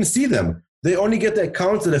even see them. They only get the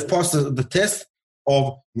accounts that have passed the test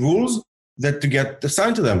of rules that to get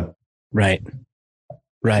assigned to them. Right.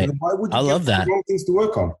 Why would you I love that. Wrong things to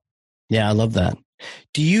work on. Yeah, I love that.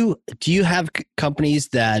 Do you have companies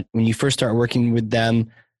that when you first start working with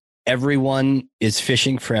them, everyone is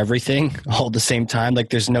fishing for everything all at the same time?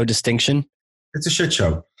 Like there's no distinction? It's a shit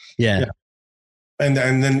show. Yeah. And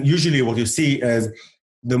then usually what you see is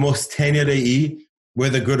the most tenured AE,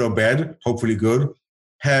 whether good or bad, hopefully good,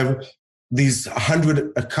 have these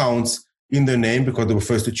 100 accounts in their name because they were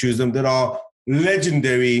first to choose them that are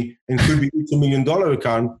legendary and could be $2 million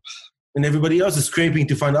account, and everybody else is scraping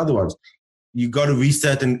to find other ones. You got to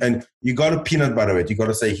reset and you got to peanut butter it. You got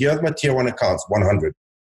to say, here's my tier 1 accounts, 100.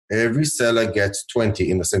 Every seller gets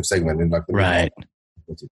 20 in the same segment. In like right.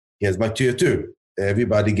 Here's my tier 2.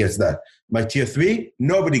 Everybody gets that. My tier 3,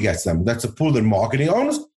 nobody gets them. That's a pool that marketing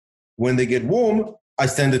owns. When they get warm, I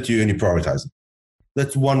send it to you and you prioritize it.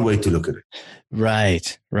 That's one way to look at it.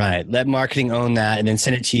 Right. Let marketing own that and then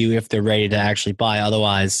send it to you if they're ready to actually buy.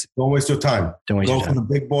 Otherwise, don't waste your time. Go for the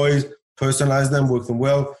big boys, personalize them, work them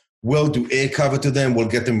well. We'll do air cover to them. We'll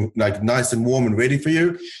get them like nice and warm and ready for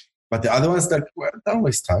you. But the other ones, don't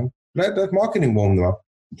waste time. Let marketing warm them up.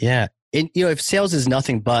 Yeah. If sales is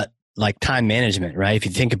nothing but like time management, right? If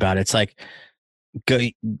you think about it, it's like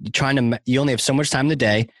you only have so much time in the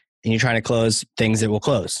day and you're trying to close things that will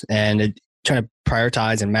close and trying to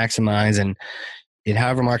prioritize and maximize and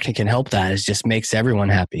however marketing can help that, it just makes everyone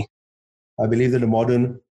happy. I believe that a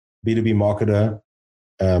modern B2B marketer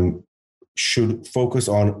should focus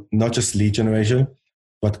on not just lead generation,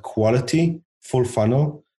 but quality, full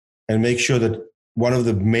funnel, and make sure that one of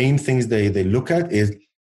the main things they look at is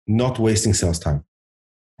not wasting sales time.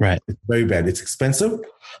 Right. It's very bad. It's expensive,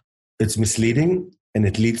 it's misleading, and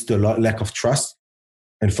it leads to a lack of trust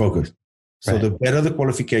and focus. So Right. the better the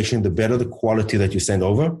qualification, the better the quality that you send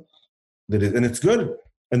over, and it's good.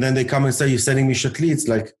 And then they come and say, you're sending me shit leads.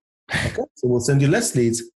 Like, okay, so we'll send you less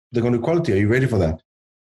leads. They're going to quality. Are you ready for that?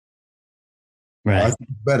 Right. I think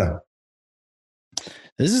it's better.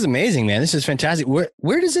 This is amazing, man. This is fantastic.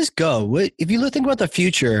 Where does this go? If you think about the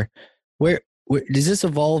future, where is this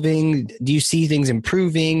evolving? Do you see things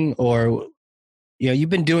improving, or you've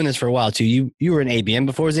been doing this for a while too. You were an ABM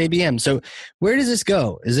before it was ABM. So where does this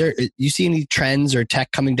go? You see any trends or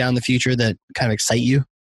tech coming down the future that kind of excite you?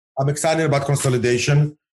 I'm excited about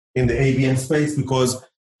consolidation in the ABM space because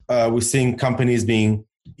we're seeing companies being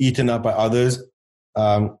eaten up by others.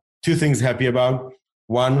 Two things happy about.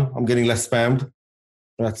 One, I'm getting less spammed.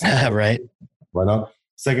 That's right. Why not?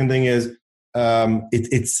 Second thing is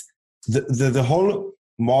it's the whole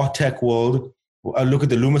MarTech world. Look at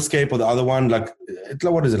the Lumascape or the other one. Like,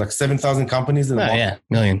 what is it? Like 7,000 companies in the market? Yeah,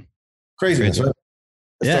 million. Craziness, right?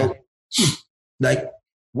 Yeah. So, like,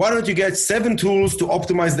 why don't you get 7 tools to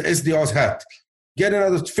optimize the SDR's hat? Get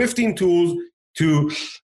another 15 tools to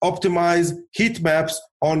optimize heat maps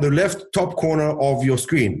on the left top corner of your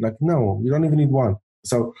screen. Like, no, you don't even need one.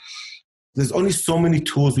 So there's only so many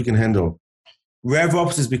tools we can handle.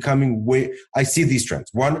 RevOps is becoming I see these trends.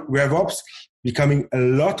 One, RevOps becoming a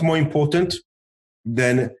lot more important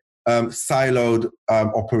than siloed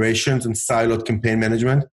operations and siloed campaign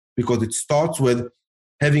management, because it starts with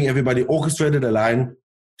having everybody orchestrated, aligned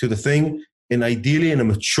to the thing, and ideally in a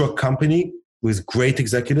mature company with great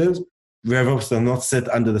executives. RevOps are not set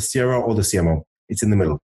under the CRO or the CMO. It's in the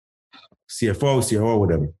middle. CFO, COO,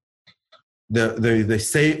 whatever. They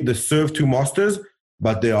say they serve 2 masters,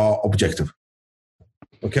 but they are objective.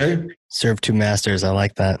 Okay? Serve 2 masters. I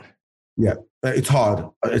like that. Yeah. It's hard.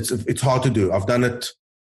 It's hard to do. I've done it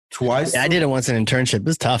twice. Yeah, I did it once in an internship. It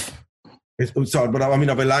was tough. It's hard, but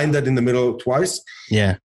I've aligned that in the middle twice.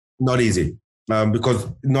 Yeah. Not easy because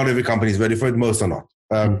not every company is ready for it. Most are not.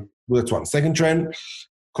 Well, that's one. Second trend,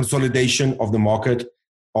 consolidation of the market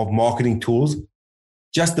of marketing tools.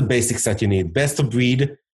 Just the basics that you need. Best of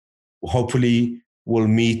breed, hopefully, will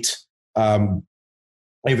meet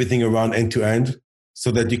everything around end to end,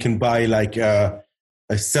 so that you can buy like a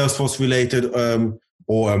Salesforce related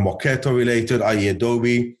or a Marketo related, i.e.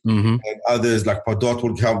 Adobe, and others like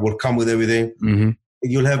Pardot will come with everything.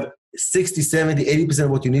 You'll have 60, 70, 80%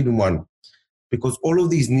 of what you need in one. Because all of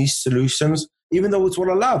these niche solutions, even though it's what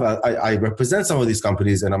I love, I represent some of these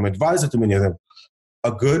companies and I'm advisor to many of them,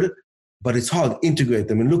 are good, but it's hard to integrate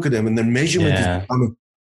them and look at them. And then measurement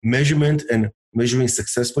and measuring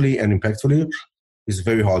successfully and impactfully is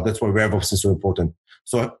very hard. That's why RevOps is so important.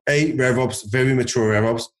 So A, RevOps, very mature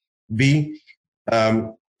RevOps. B,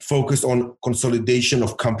 focus on consolidation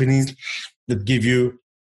of companies that give you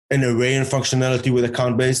an array and functionality with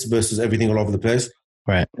account base versus everything all over the place.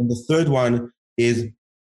 Right. And the third one is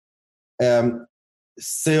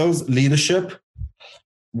sales leadership,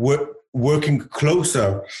 working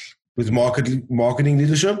closer with marketing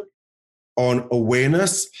leadership on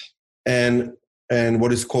awareness and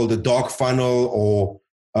what is called the dark funnel or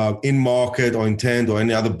in market or intent or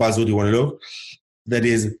any other buzzword you want to look. That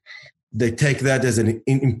is, they take that as an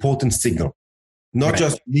important signal, not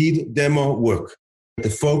just lead, demo, work. The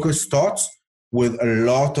focus starts with a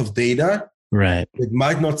lot of data. Right. It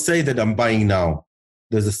might not say that I'm buying now.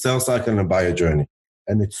 There's a sales cycle and a buyer journey.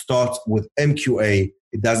 And it starts with MQA.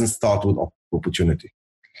 It doesn't start with opportunity.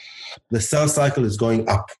 The sales cycle is going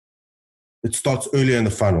up. It starts earlier in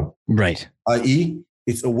the funnel. Right. i.e.,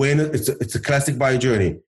 it's awareness. It's a classic buyer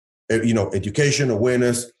journey. Education,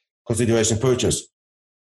 awareness, consideration, purchase.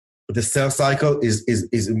 But the sales cycle is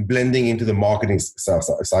blending into the marketing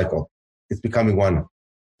sales cycle. It's becoming one.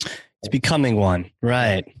 It's becoming one.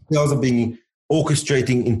 Right. Sales are being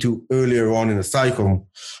orchestrating into earlier on in the cycle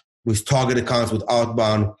with target accounts, with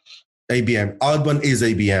outbound, ABM. Outbound is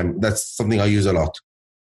ABM. That's something I use a lot.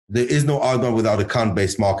 There is no outbound without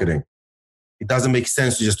account-based marketing. It doesn't make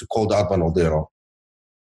sense to call the outbound all day long.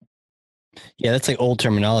 Yeah, that's like old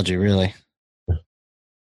terminology, really.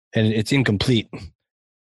 And it's incomplete.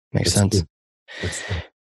 Makes sense.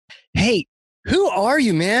 Hey, who are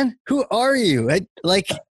you, man? Who are you?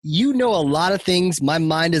 You know a lot of things. My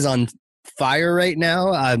mind is on fire right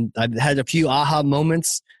now. I've had a few aha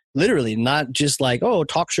moments, literally, not just like, oh,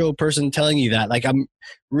 talk show person telling you that. Like, I'm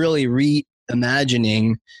really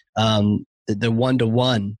reimagining the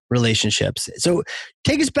one-to-one relationships. So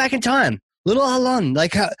take us back in time. Little Alon,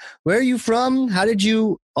 where are you from? How did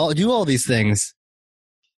you do all these things?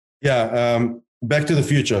 Yeah, Back to the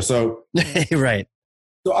Future. So right.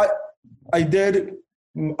 So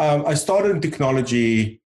I started in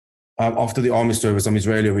technology after the army service. I'm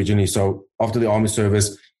Israeli originally. So after the army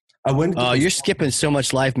service, I went. Oh, you're skipping so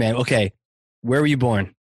much life, man. Okay. Where were you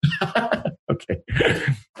born? Okay.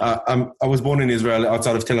 I was born in Israel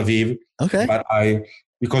outside of Tel Aviv. Okay. But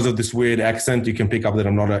because of this weird accent, you can pick up that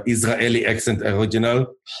I'm not an Israeli accent original,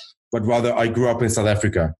 but rather I grew up in South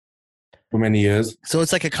Africa for many years. So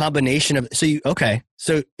it's like a combination of,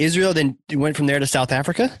 So Israel, then you went from there to South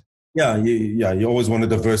Africa? Yeah. You always want to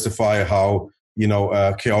diversify how,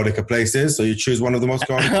 chaotic a place is. So you choose one of the most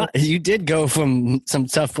chaotic. You did go from some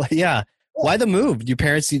tough, yeah. Why the move? Did your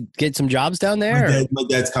parents get some jobs down there? My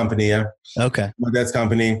dad's company, yeah. Okay. My dad's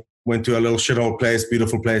company went to a little shithole place,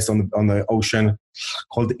 beautiful place on the ocean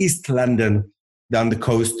called East London, down the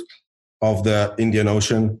coast of the Indian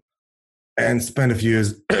Ocean, and spent a few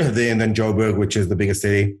years there, and then Joburg, which is the biggest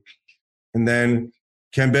city. And then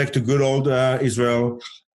came back to good old Israel,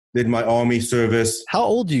 did my army service. How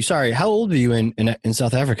old were you in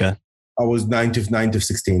South Africa? I was 9 to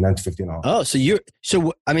 16, 9 to 15. Oh,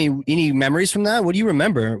 any memories from that? What do you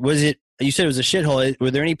remember? You said it was a shithole.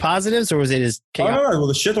 Were there any positives or was it as chaotic? Oh, no, it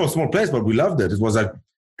was a shithole, small place, but we loved it. It was like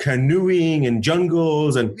canoeing and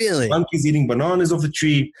jungles and monkeys eating bananas off the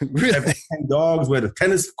tree. Really? 10 dogs. We had a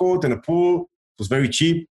tennis court and a pool. It was very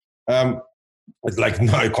cheap. It's like,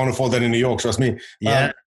 no, I can't afford that in New York, trust me.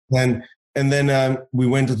 Yeah. And then we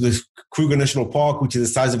went to this Kruger National Park, which is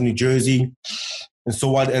the size of New Jersey. And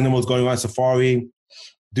so wild animals going on safari,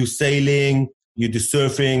 do sailing, you do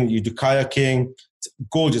surfing, you do kayaking. It's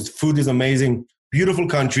gorgeous. Food is amazing. Beautiful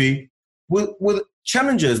country with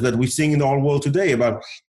challenges that we're seeing in the whole world today about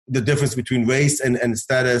the difference between race and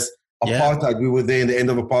status. Apartheid, we were there in the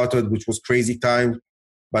end of apartheid, which was crazy time.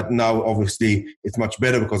 But now, obviously, it's much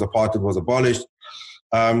better because apartheid was abolished.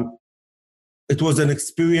 It was an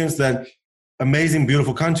experience that amazing,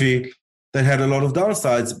 beautiful country that had a lot of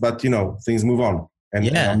downsides, but, things move on. And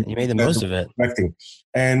you made the most of it.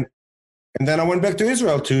 And then I went back to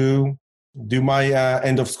Israel to do my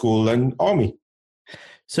end of school and army.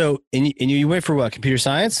 So, and you went for what? Computer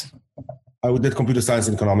science? I did computer science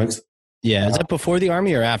and economics. Yeah. Is that before the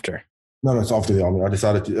army or after? No, it's after the army. I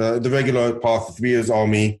decided to, the regular path, 3 years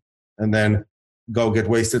army, and then go get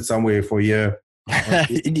wasted somewhere for a year.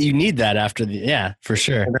 You need that after for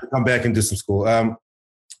sure. And then come back and do some school.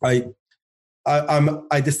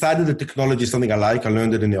 I decided that technology is something I like. I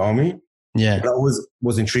learned it in the army. Yeah. But I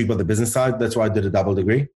was intrigued by the business side. That's why I did a double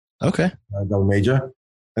degree. Okay. Double major.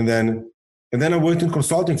 And then I worked in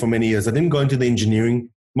consulting for many years. I didn't go into the engineering.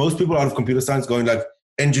 Most people out of computer science go in like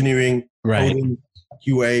engineering, coding,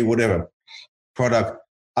 QA, whatever, product.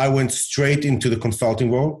 I went straight into the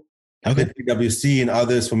consulting role. Okay. At PwC and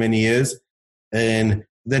others for many years. And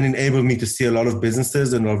then enabled me to see a lot of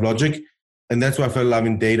businesses and a lot of logic. And that's why I fell in love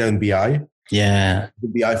in data and BI. Yeah. The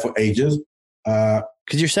BI for ages. Because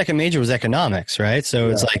your second major was economics, right? So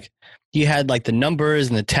it's like you had like the numbers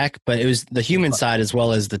and the tech, but it was the human side as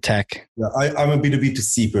well as the tech. Yeah, I'm a B2B to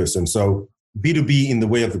C person. So B2B in the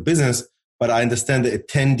way of the business, but I understand the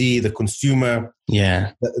attendee, the consumer.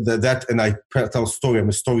 Yeah. That, and I tell a story. I'm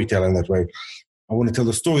a storyteller in that way. I want to tell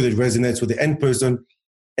the story that resonates with the end person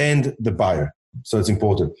and the buyer. So it's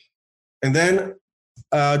important. And then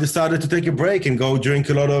I decided to take a break and go drink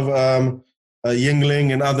a lot of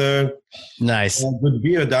Yingling and other nice good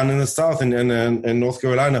beer down in the south in North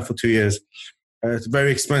Carolina for 2 years. It's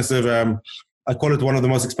very expensive. I call it one of the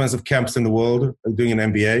most expensive camps in the world, doing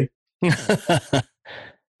an MBA.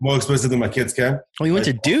 More expensive than my kids' camp. Oh, you went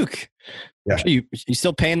to Duke. Yeah. You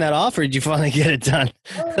still paying that off or did you finally get it done?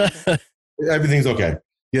 Everything's okay.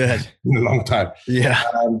 Good. In a long time. Yeah.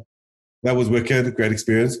 That was wicked. Great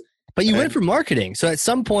experience. But you went for marketing. So at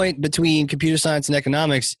some point between computer science and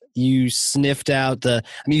economics, you sniffed out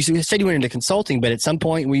you said you went into consulting, but at some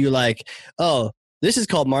point were you like, oh, this is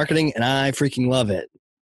called marketing and I freaking love it.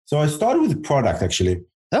 So I started with product actually.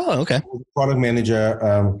 Oh, okay. I was a product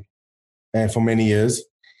manager and for many years,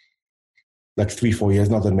 like 3-4 years,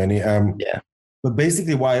 not that many. Yeah. But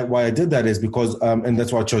basically why I did that is because, and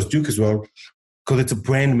that's why I chose Duke as well, because it's a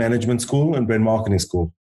brand management school and brand marketing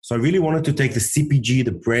school. So I really wanted to take the CPG,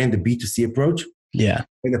 the brand, the B2C approach. Yeah.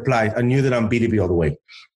 And apply it. I knew that I'm B2B all the way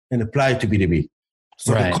and apply it to B2B.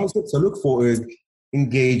 So the concepts I look for is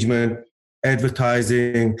engagement,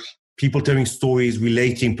 advertising, people telling stories,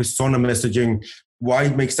 relating, persona messaging, why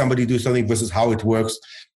it makes somebody do something versus how it works.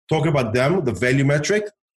 Talk about them, the value metric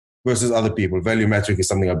versus other people. Value metric is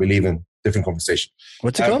something I believe in, different conversation.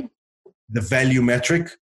 What's it called? The value metric.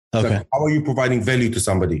 Okay. Like how are you providing value to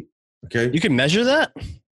somebody? Okay. You can measure that?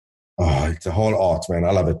 Oh, it's a whole art, man.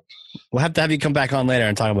 I love it. We'll have to have you come back on later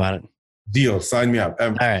and talk about it. Deal. Sign me up.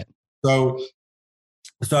 All right. So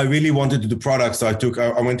So I really wanted to do products. So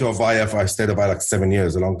I went to Avaya. I stayed at Avaya like 7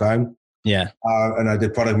 years, a long time. Yeah. And I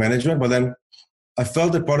did product management. But then I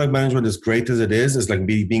felt that product management, as great as it is like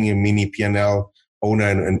being a mini P&L owner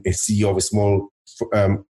and a CEO of a small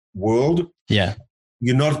world. Yeah.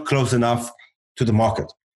 You're not close enough to the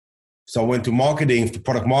market. So I went to marketing, to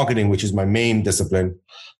product marketing, which is my main discipline,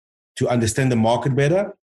 to understand the market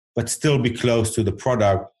better, but still be close to the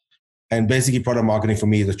product. And basically product marketing for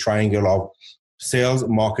me is a triangle of sales,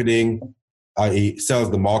 marketing, i.e.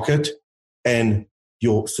 sales, the market, and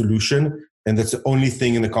your solution. And that's the only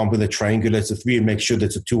thing in the company that triangulates the three and makes sure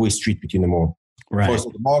that's a two-way street between them all. Right.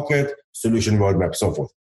 First the market, solution, roadmap, so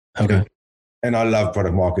forth. Okay. And I love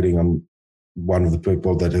product marketing. I'm one of the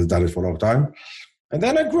people that has done it for a long time. And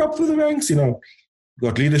then I grew up through the ranks,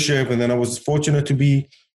 got leadership. And then I was fortunate to be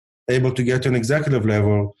able to get to an executive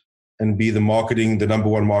level and be the number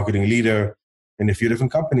one marketing leader in a few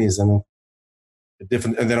different companies. And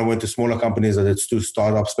then I went to smaller companies. I did 2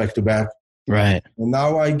 startups back to back. Right. And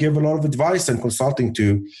now I give a lot of advice and consulting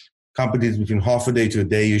to companies between half a day to a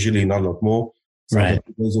day, usually not a lot more. Right.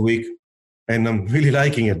 2 days a week. And I'm really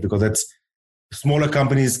liking it because smaller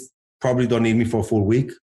companies probably don't need me for a full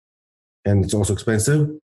week. And it's also expensive.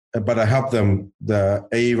 But I help them, the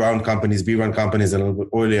A-round companies, B-round companies, a little bit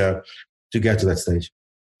earlier to get to that stage.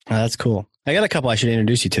 Oh, that's cool. I got a couple I should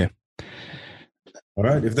introduce you to. All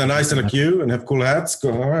right. If they're nice and like you and have cool hats,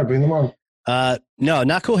 go. All right, bring them on. No,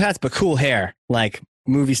 not cool hats, but cool hair, like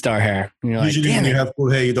movie star hair. Usually when you have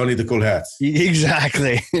cool hair, you don't need the cool hats.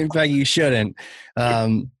 Exactly. In fact, you shouldn't.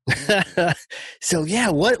 So yeah,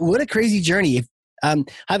 what a crazy journey. I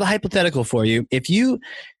have a hypothetical for you. If you,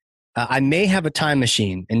 I may have a time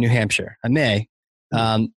machine in New Hampshire. I may.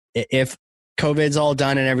 If COVID's all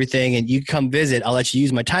done and everything and you come visit, I'll let you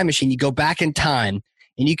use my time machine. You go back in time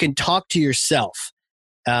and you can talk to yourself.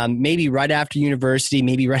 Maybe right after university,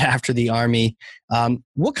 maybe right after the army.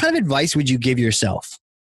 What kind of advice would you give yourself?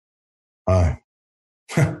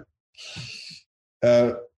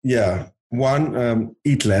 Yeah. One,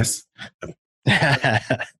 eat less.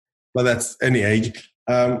 But that's any age.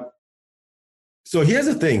 So here's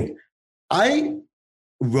the thing. I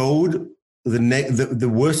rode the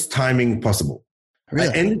worst timing possible. Really?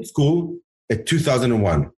 I ended school at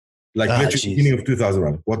 2001. Literally beginning of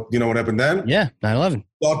 2001. What happened then? Yeah, 9/11.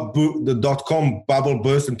 The .com bubble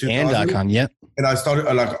burst in 2000. And .com, yep. And I started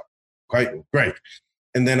great.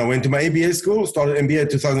 And then I went to my MBA school, started MBA in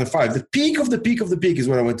 2005. The peak of the peak of the peak is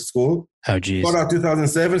when I went to school. Oh, geez. Got out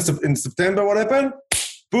 2007, in September, what happened?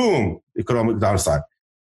 Boom, economic downside.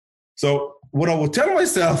 So what I would tell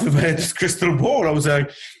myself if I had this crystal ball, I was like,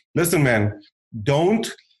 listen, man, don't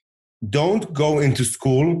go into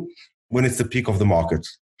school when it's the peak of the market.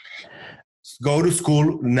 Go to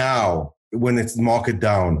school now when it's market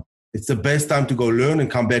down. It's the best time to go learn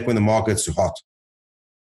and come back when the market's hot.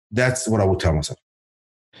 That's what I would tell myself.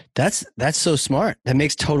 That's so smart. That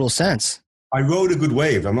makes total sense. I rode a good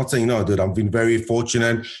wave. I'm not saying no, dude. I've been very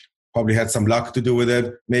fortunate. Probably had some luck to do with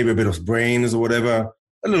it. Maybe a bit of brains or whatever.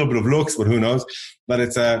 A little bit of looks, but who knows?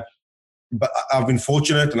 But but I've been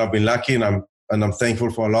fortunate and I've been lucky and I'm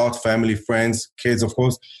thankful for a lot. Family, friends, kids, of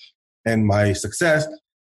course, and my success.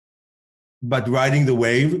 But riding the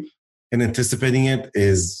wave and anticipating it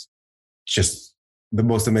is just the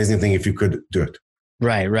most amazing thing if you could do it.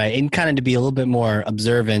 Right. And kind of to be a little bit more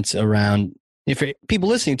observant around if people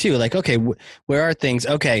listening too, like, okay, where are things?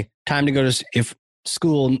 Okay, time to go to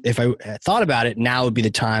school. If I thought about it, now would be the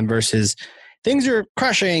time versus things are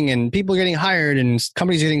crushing and people are getting hired and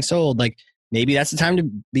companies are getting sold. Like maybe that's the time to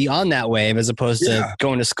be on that wave as opposed to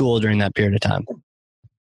going to school during that period of time.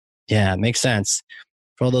 Yeah, makes sense.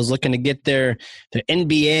 For all those looking to get their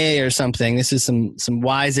NBA or something, this is some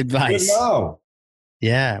wise advice. Do it now.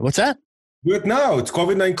 Yeah. What's that? Do it now. It's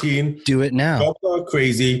COVID-19. Do it now. Jobs are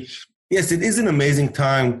crazy. Yes, it is an amazing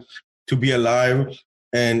time to be alive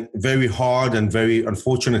and very hard and very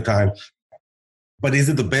unfortunate time. But is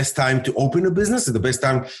it the best time to open a business? Is it the best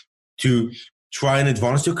time to try and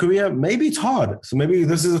advance your career? Maybe it's hard. So maybe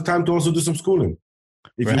this is a time to also do some schooling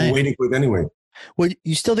if you're waiting for it anyway. Well,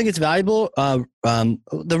 you still think it's valuable?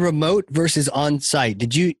 The remote versus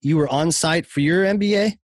on-site. You were on-site for your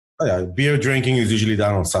MBA? Oh, yeah, beer drinking is usually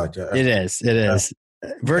done on-site. Yeah. It is.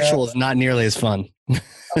 Virtual is not nearly as fun.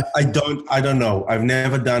 I don't know. I've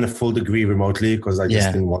never done a full degree remotely because I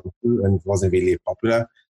just didn't want to, and it wasn't really popular.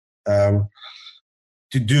 One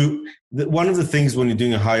of the things when you're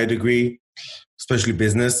doing a higher degree, especially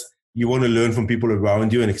business, you want to learn from people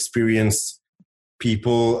around you and experience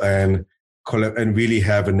people and really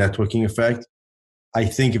have a networking effect. I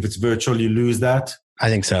think if it's virtual, you lose that. I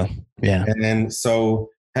think so. Yeah. And so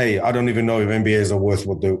hey, I don't even know if MBAs are worth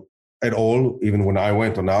what they at all. Even when I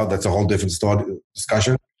went or now, that's a whole different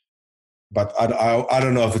discussion. But I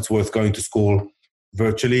don't know if it's worth going to school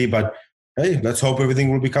virtually. But hey, let's hope everything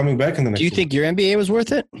will be coming back in the next. Do you think your MBA was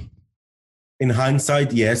worth it? In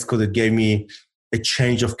hindsight, yes, because it gave me a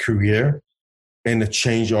change of career and a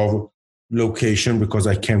change of location because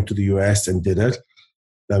I came to the US and did it.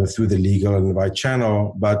 That was through the legal and the right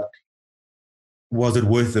channel. But was it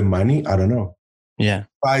worth the money? I don't know. Yeah.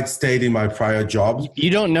 If I'd stayed in my prior jobs.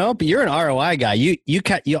 You don't know, but you're an ROI guy. You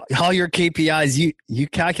all your KPIs, you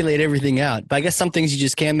calculate everything out. But I guess some things you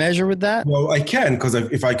just can't measure with that. Well, I can, because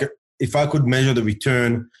if I could measure the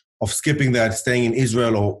return of skipping that, staying in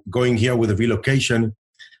Israel or going here with a relocation,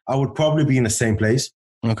 I would probably be in the same place.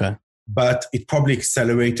 Okay. But it probably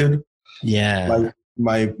accelerated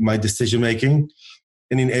my decision making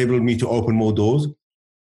and enabled me to open more doors.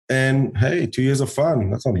 And hey, 2 years of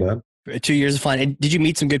fun. That's not bad. 2 years of fun. And did you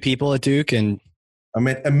meet some good people at Duke? And I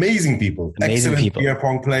met amazing people, excellent beer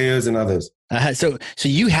pong players and others. So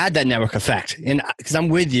you had that network effect, and because I'm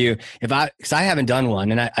with you, because I haven't done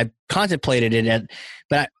one, and I contemplated it,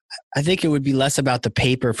 but I think it would be less about the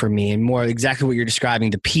paper for me and more exactly what you're describing,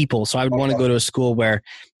 the people. So I would want to go to a school where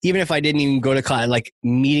even if I didn't even go to class, like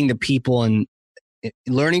meeting the people and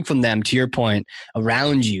learning from them, to your point,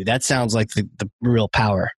 around you, that sounds like the real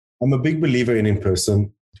power. I'm a big believer in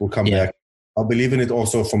person. We'll come back. I believe in it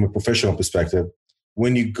also from a professional perspective.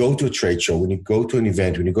 When you go to a trade show, when you go to an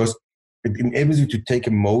event, it enables you to take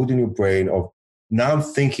a mode in your brain of, now I'm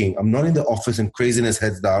thinking, I'm not in the office and craziness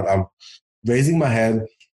heads down. I'm raising my head,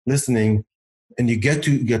 listening, and you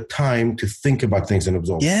get time to think about things and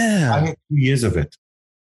absorb. Yeah. I had 2 years of it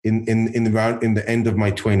in the end of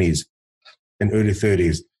my 20s and early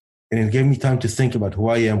 30s. And it gave me time to think about who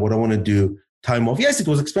I am, what I want to do, time off. Yes, it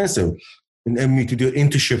was expensive. And me to do an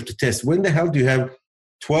internship to test. When the hell do you have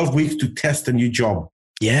 12 weeks to test a new job?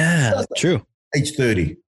 Yeah, true. Age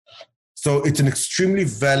 30. So it's an extremely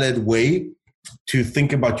valid way to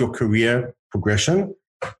think about your career progression,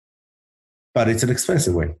 but it's an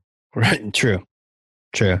expensive way. Right. True.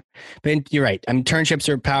 But you're right. I mean, internships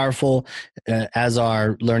are powerful, as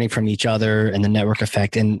are learning from each other and the network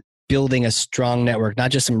effect and building a strong network, not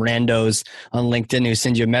just some randos on LinkedIn who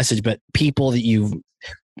send you a message, but people that you've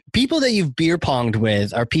beer ponged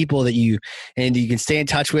with are people that you can stay in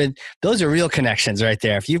touch with. Those are real connections right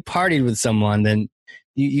there. If you've partied with someone, then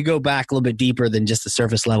you go back a little bit deeper than just the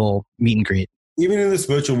surface level meet and greet. Even in this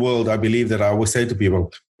virtual world, I believe that I always say to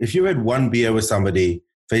people, if you had one beer with somebody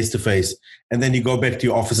face to face, and then you go back to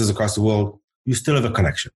your offices across the world, you still have a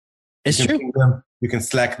connection. It's true. You can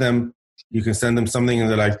Slack them. You can send them something and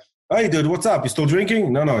they're like, hey, dude, what's up? You still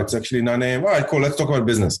drinking? No, it's actually 9 a.m. All right, cool. Let's talk about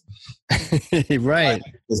business. Right.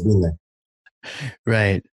 It's been there.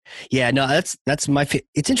 Right. Yeah, no, that's my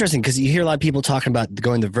it's interesting because you hear a lot of people talking about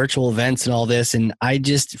going to virtual events and all this. And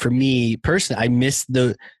for me personally, I miss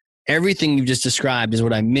everything you've just described is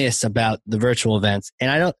what I miss about the virtual events.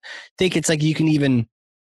 And I don't think it's like you can even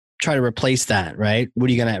try to replace that, right? What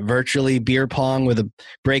are you going to virtually beer pong with a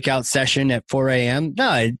breakout session at 4 a.m.?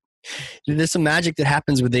 No, there's some magic that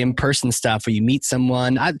happens with the in-person stuff where you meet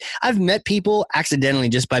someone. I've met people accidentally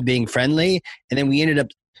just by being friendly, and then we ended up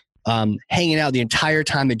hanging out the entire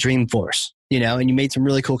time at Dreamforce, and you made some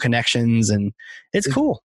really cool connections, and it's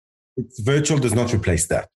cool. It's virtual does not replace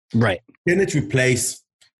that. Right. Can it replace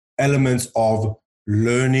elements of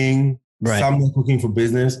learning, some networking for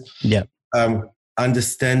business,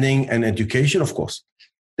 understanding and education? Of course.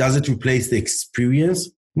 Does it replace the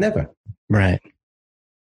experience? Never. Right.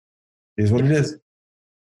 It is what it is.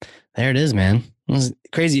 There it is, man. It's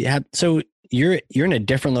crazy. So you're in a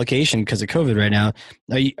different location because of COVID right now.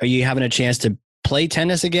 Are you having a chance to play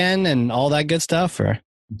tennis again and all that good stuff? Or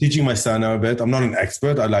teaching my son now a bit. I'm not an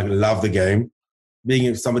expert. I love the game.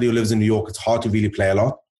 Being somebody who lives in New York, it's hard to really play a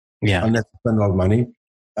lot. Yeah, unless you spend a lot of money.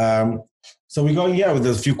 So we're going. Yeah,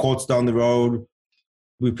 there's a few courts down the road.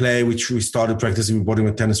 We play. We started practicing. We bought him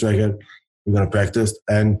a tennis racket. We're going to practice,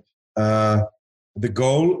 and the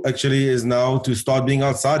goal actually is now to start being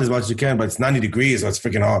outside as much as you can, but it's 90 degrees, so it's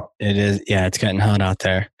freaking hot. It is. Yeah, it's getting hot out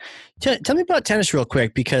there. Tell me about tennis real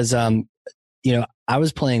quick because, I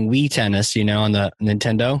was playing Wii tennis, on the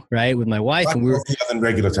Nintendo, right, with my wife. Much healthier than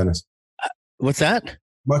regular tennis. What's that?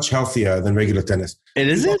 Much healthier than regular tennis.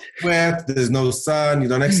 Is it? Sweat, there's no sun, you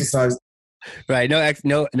don't exercise. Right.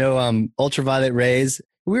 No ultraviolet rays.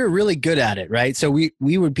 We were really good at it, right? So we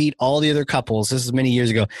would beat all the other couples. This is many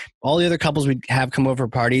years ago. All the other couples we'd have come over for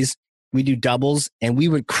parties. we do doubles, and we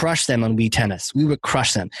would crush them on Wii Tennis. We would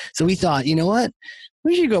crush them. So we thought, you know what?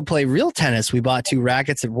 We should go play real tennis. We bought 2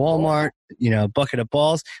 rackets at Walmart, bucket of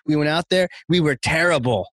balls. We went out there. We were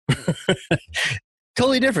terrible.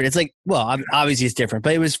 Totally different. It's like, well, obviously it's different,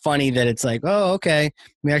 but it was funny that it's like, oh, okay,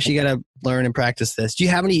 we actually got to learn and practice this. Do you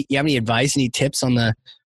have any advice, any tips on the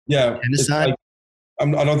tennis side? Like,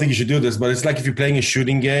 I don't think you should do this, but it's like if you're playing a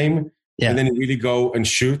shooting game and then you really go and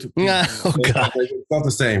shoot. Oh, God. It's not the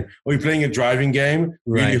same. Or you're playing a driving game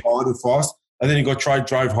really hard and fast, and then you go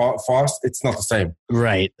drive hard, fast. It's not the same.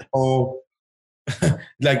 Right. Or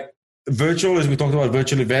like virtual, as we talked about,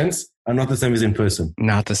 virtual events are not the same as in person.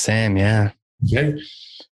 Not the same, yeah. Okay.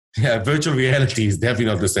 Yeah, virtual reality is definitely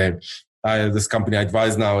not the same. This company I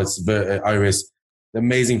advise now, it's Iris, the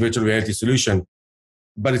amazing virtual reality solution.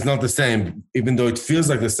 But it's not the same, even though it feels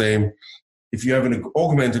like the same. If you have an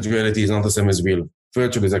augmented reality, it's not the same as real.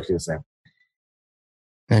 Virtual is actually the same.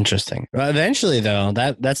 Interesting. Well, eventually, though,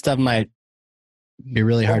 that stuff might be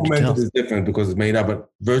really hard to tell. Augmented is different because it's made up, but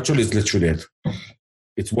virtual is literally it.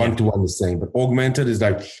 It's one-to-one the same. But augmented is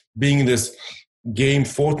like being in this game,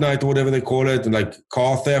 Fortnite or whatever they call it, and like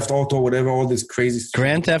car theft auto, whatever, all this crazy stuff.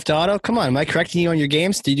 Grand Theft Auto? Come on, am I correcting you on your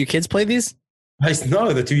games? Did your kids play these?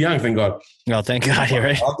 No, they're too young, thank God. Oh, thank God, you're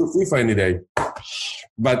right. I'll do FIFA any day.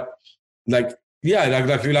 But it's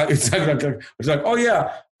like, oh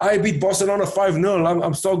yeah, I beat Barcelona 5-0.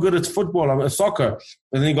 I'm so good at football. I'm at soccer.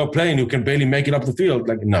 And then you go play and you can barely make it up the field.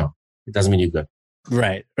 Like, no, it doesn't mean you're good.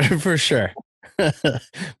 Right, for sure.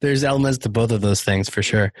 There's elements to both of those things for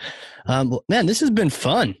sure. Man, this has been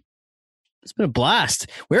fun. It's been a blast.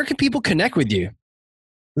 Where can people connect with you?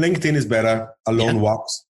 LinkedIn is better. Alon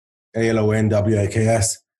Waks.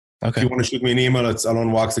 ALONWAKS. Okay. If you want to shoot me an email, it's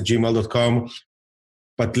alonwaks@gmail.com.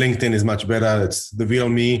 But LinkedIn is much better. It's the real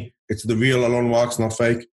me. It's the real Alon Waks, not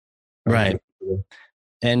fake. Right.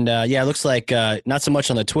 And it looks like not so much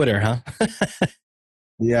on the Twitter, huh?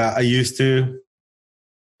 Yeah, I used to.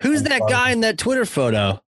 Who's that guy in that Twitter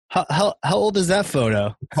photo? How old is that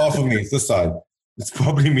photo? Half of me. It's this side. It's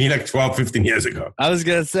probably me like 12, 15 years ago. I was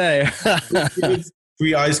going to say.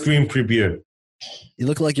 Free ice cream, free beer. You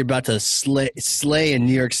look like you're about to slay in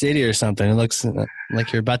New York City or something. It looks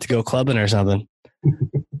like you're about to go clubbing or something.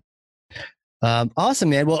 Awesome,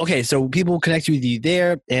 man. Well, okay, so people connect with you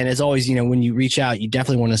there. And as always, when you reach out, you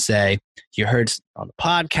definitely want to say you heard on the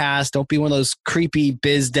podcast. Don't be one of those creepy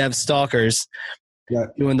biz dev stalkers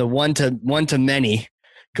doing the one to many.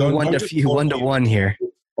 Go one to few, one to one here.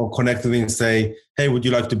 Or connect with me and say, hey, would you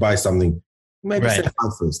like to buy something? Maybe say hi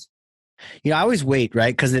first. I always wait,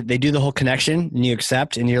 right? Because they do the whole connection and you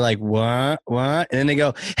accept and you're like, what? And then they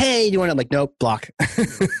go, hey, do you want to? I'm like, nope, block.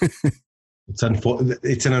 It's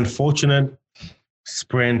an unfortunate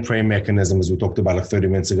spray and pray mechanism, as we talked about like 30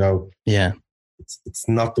 minutes ago. Yeah. It's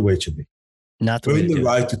not the way it should be. Not the way to do it. Earn the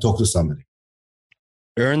right to talk to somebody.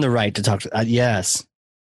 Earn the right to talk to, yes.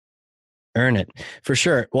 Earn it, for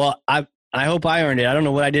sure. Well, I hope I earned it. I don't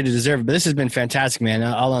know what I did to deserve it, but this has been fantastic, man.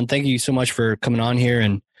 Alon, thank you so much for coming on here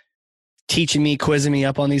and teaching me, quizzing me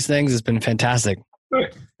up on these things. It's been fantastic.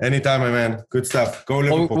 Anytime, my man. Good stuff. Go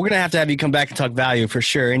Liverpool. We're going to have you come back and talk value for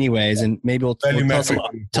sure anyways, and maybe we'll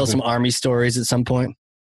tell some Army stories at some point.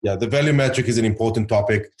 Yeah, the value metric is an important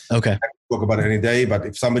topic. Okay. I can talk about it any day, but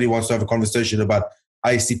if somebody wants to have a conversation about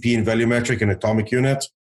ICP and value metric and atomic unit,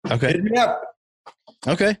 hit me up.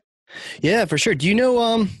 Okay. Yeah, for sure. Do you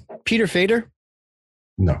know Peter Fader?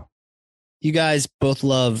 No. You guys both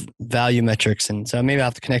love value metrics, and so maybe I'll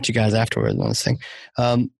have to connect you guys afterwards on this thing.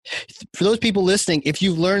 For those people listening, if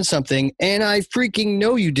you've learned something, and I freaking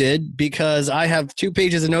know you did because I have 2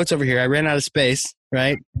 pages of notes over here. I ran out of space,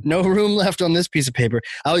 right? No room left on this piece of paper.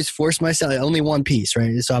 I always force myself, only one piece,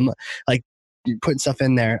 right? So I'm like putting stuff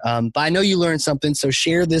in there. But I know you learned something, so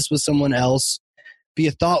share this with someone else. Be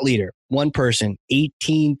a thought leader. One person,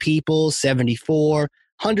 18 people, 74,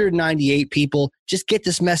 198 people. Just get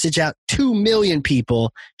this message out. 2 million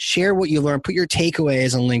people. Share what you learned. Put your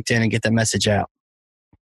takeaways on LinkedIn and get that message out.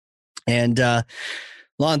 And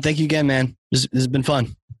Lon, thank you again, man. This has been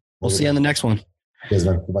fun. We'll see you on the next one. Yes,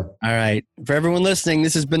 man. Bye-bye. All right. For everyone listening,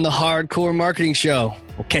 this has been the Hardcore Marketing Show.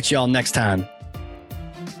 We'll catch you all next time.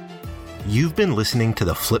 You've been listening to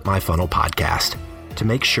the Flip My Funnel podcast. To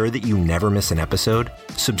make sure that you never miss an episode,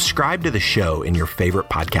 subscribe to the show in your favorite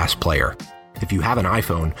podcast player. If you have an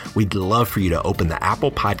iPhone, we'd love for you to open the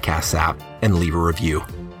Apple Podcasts app and leave a review.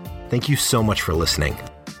 Thank you so much for listening.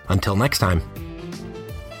 Until next time.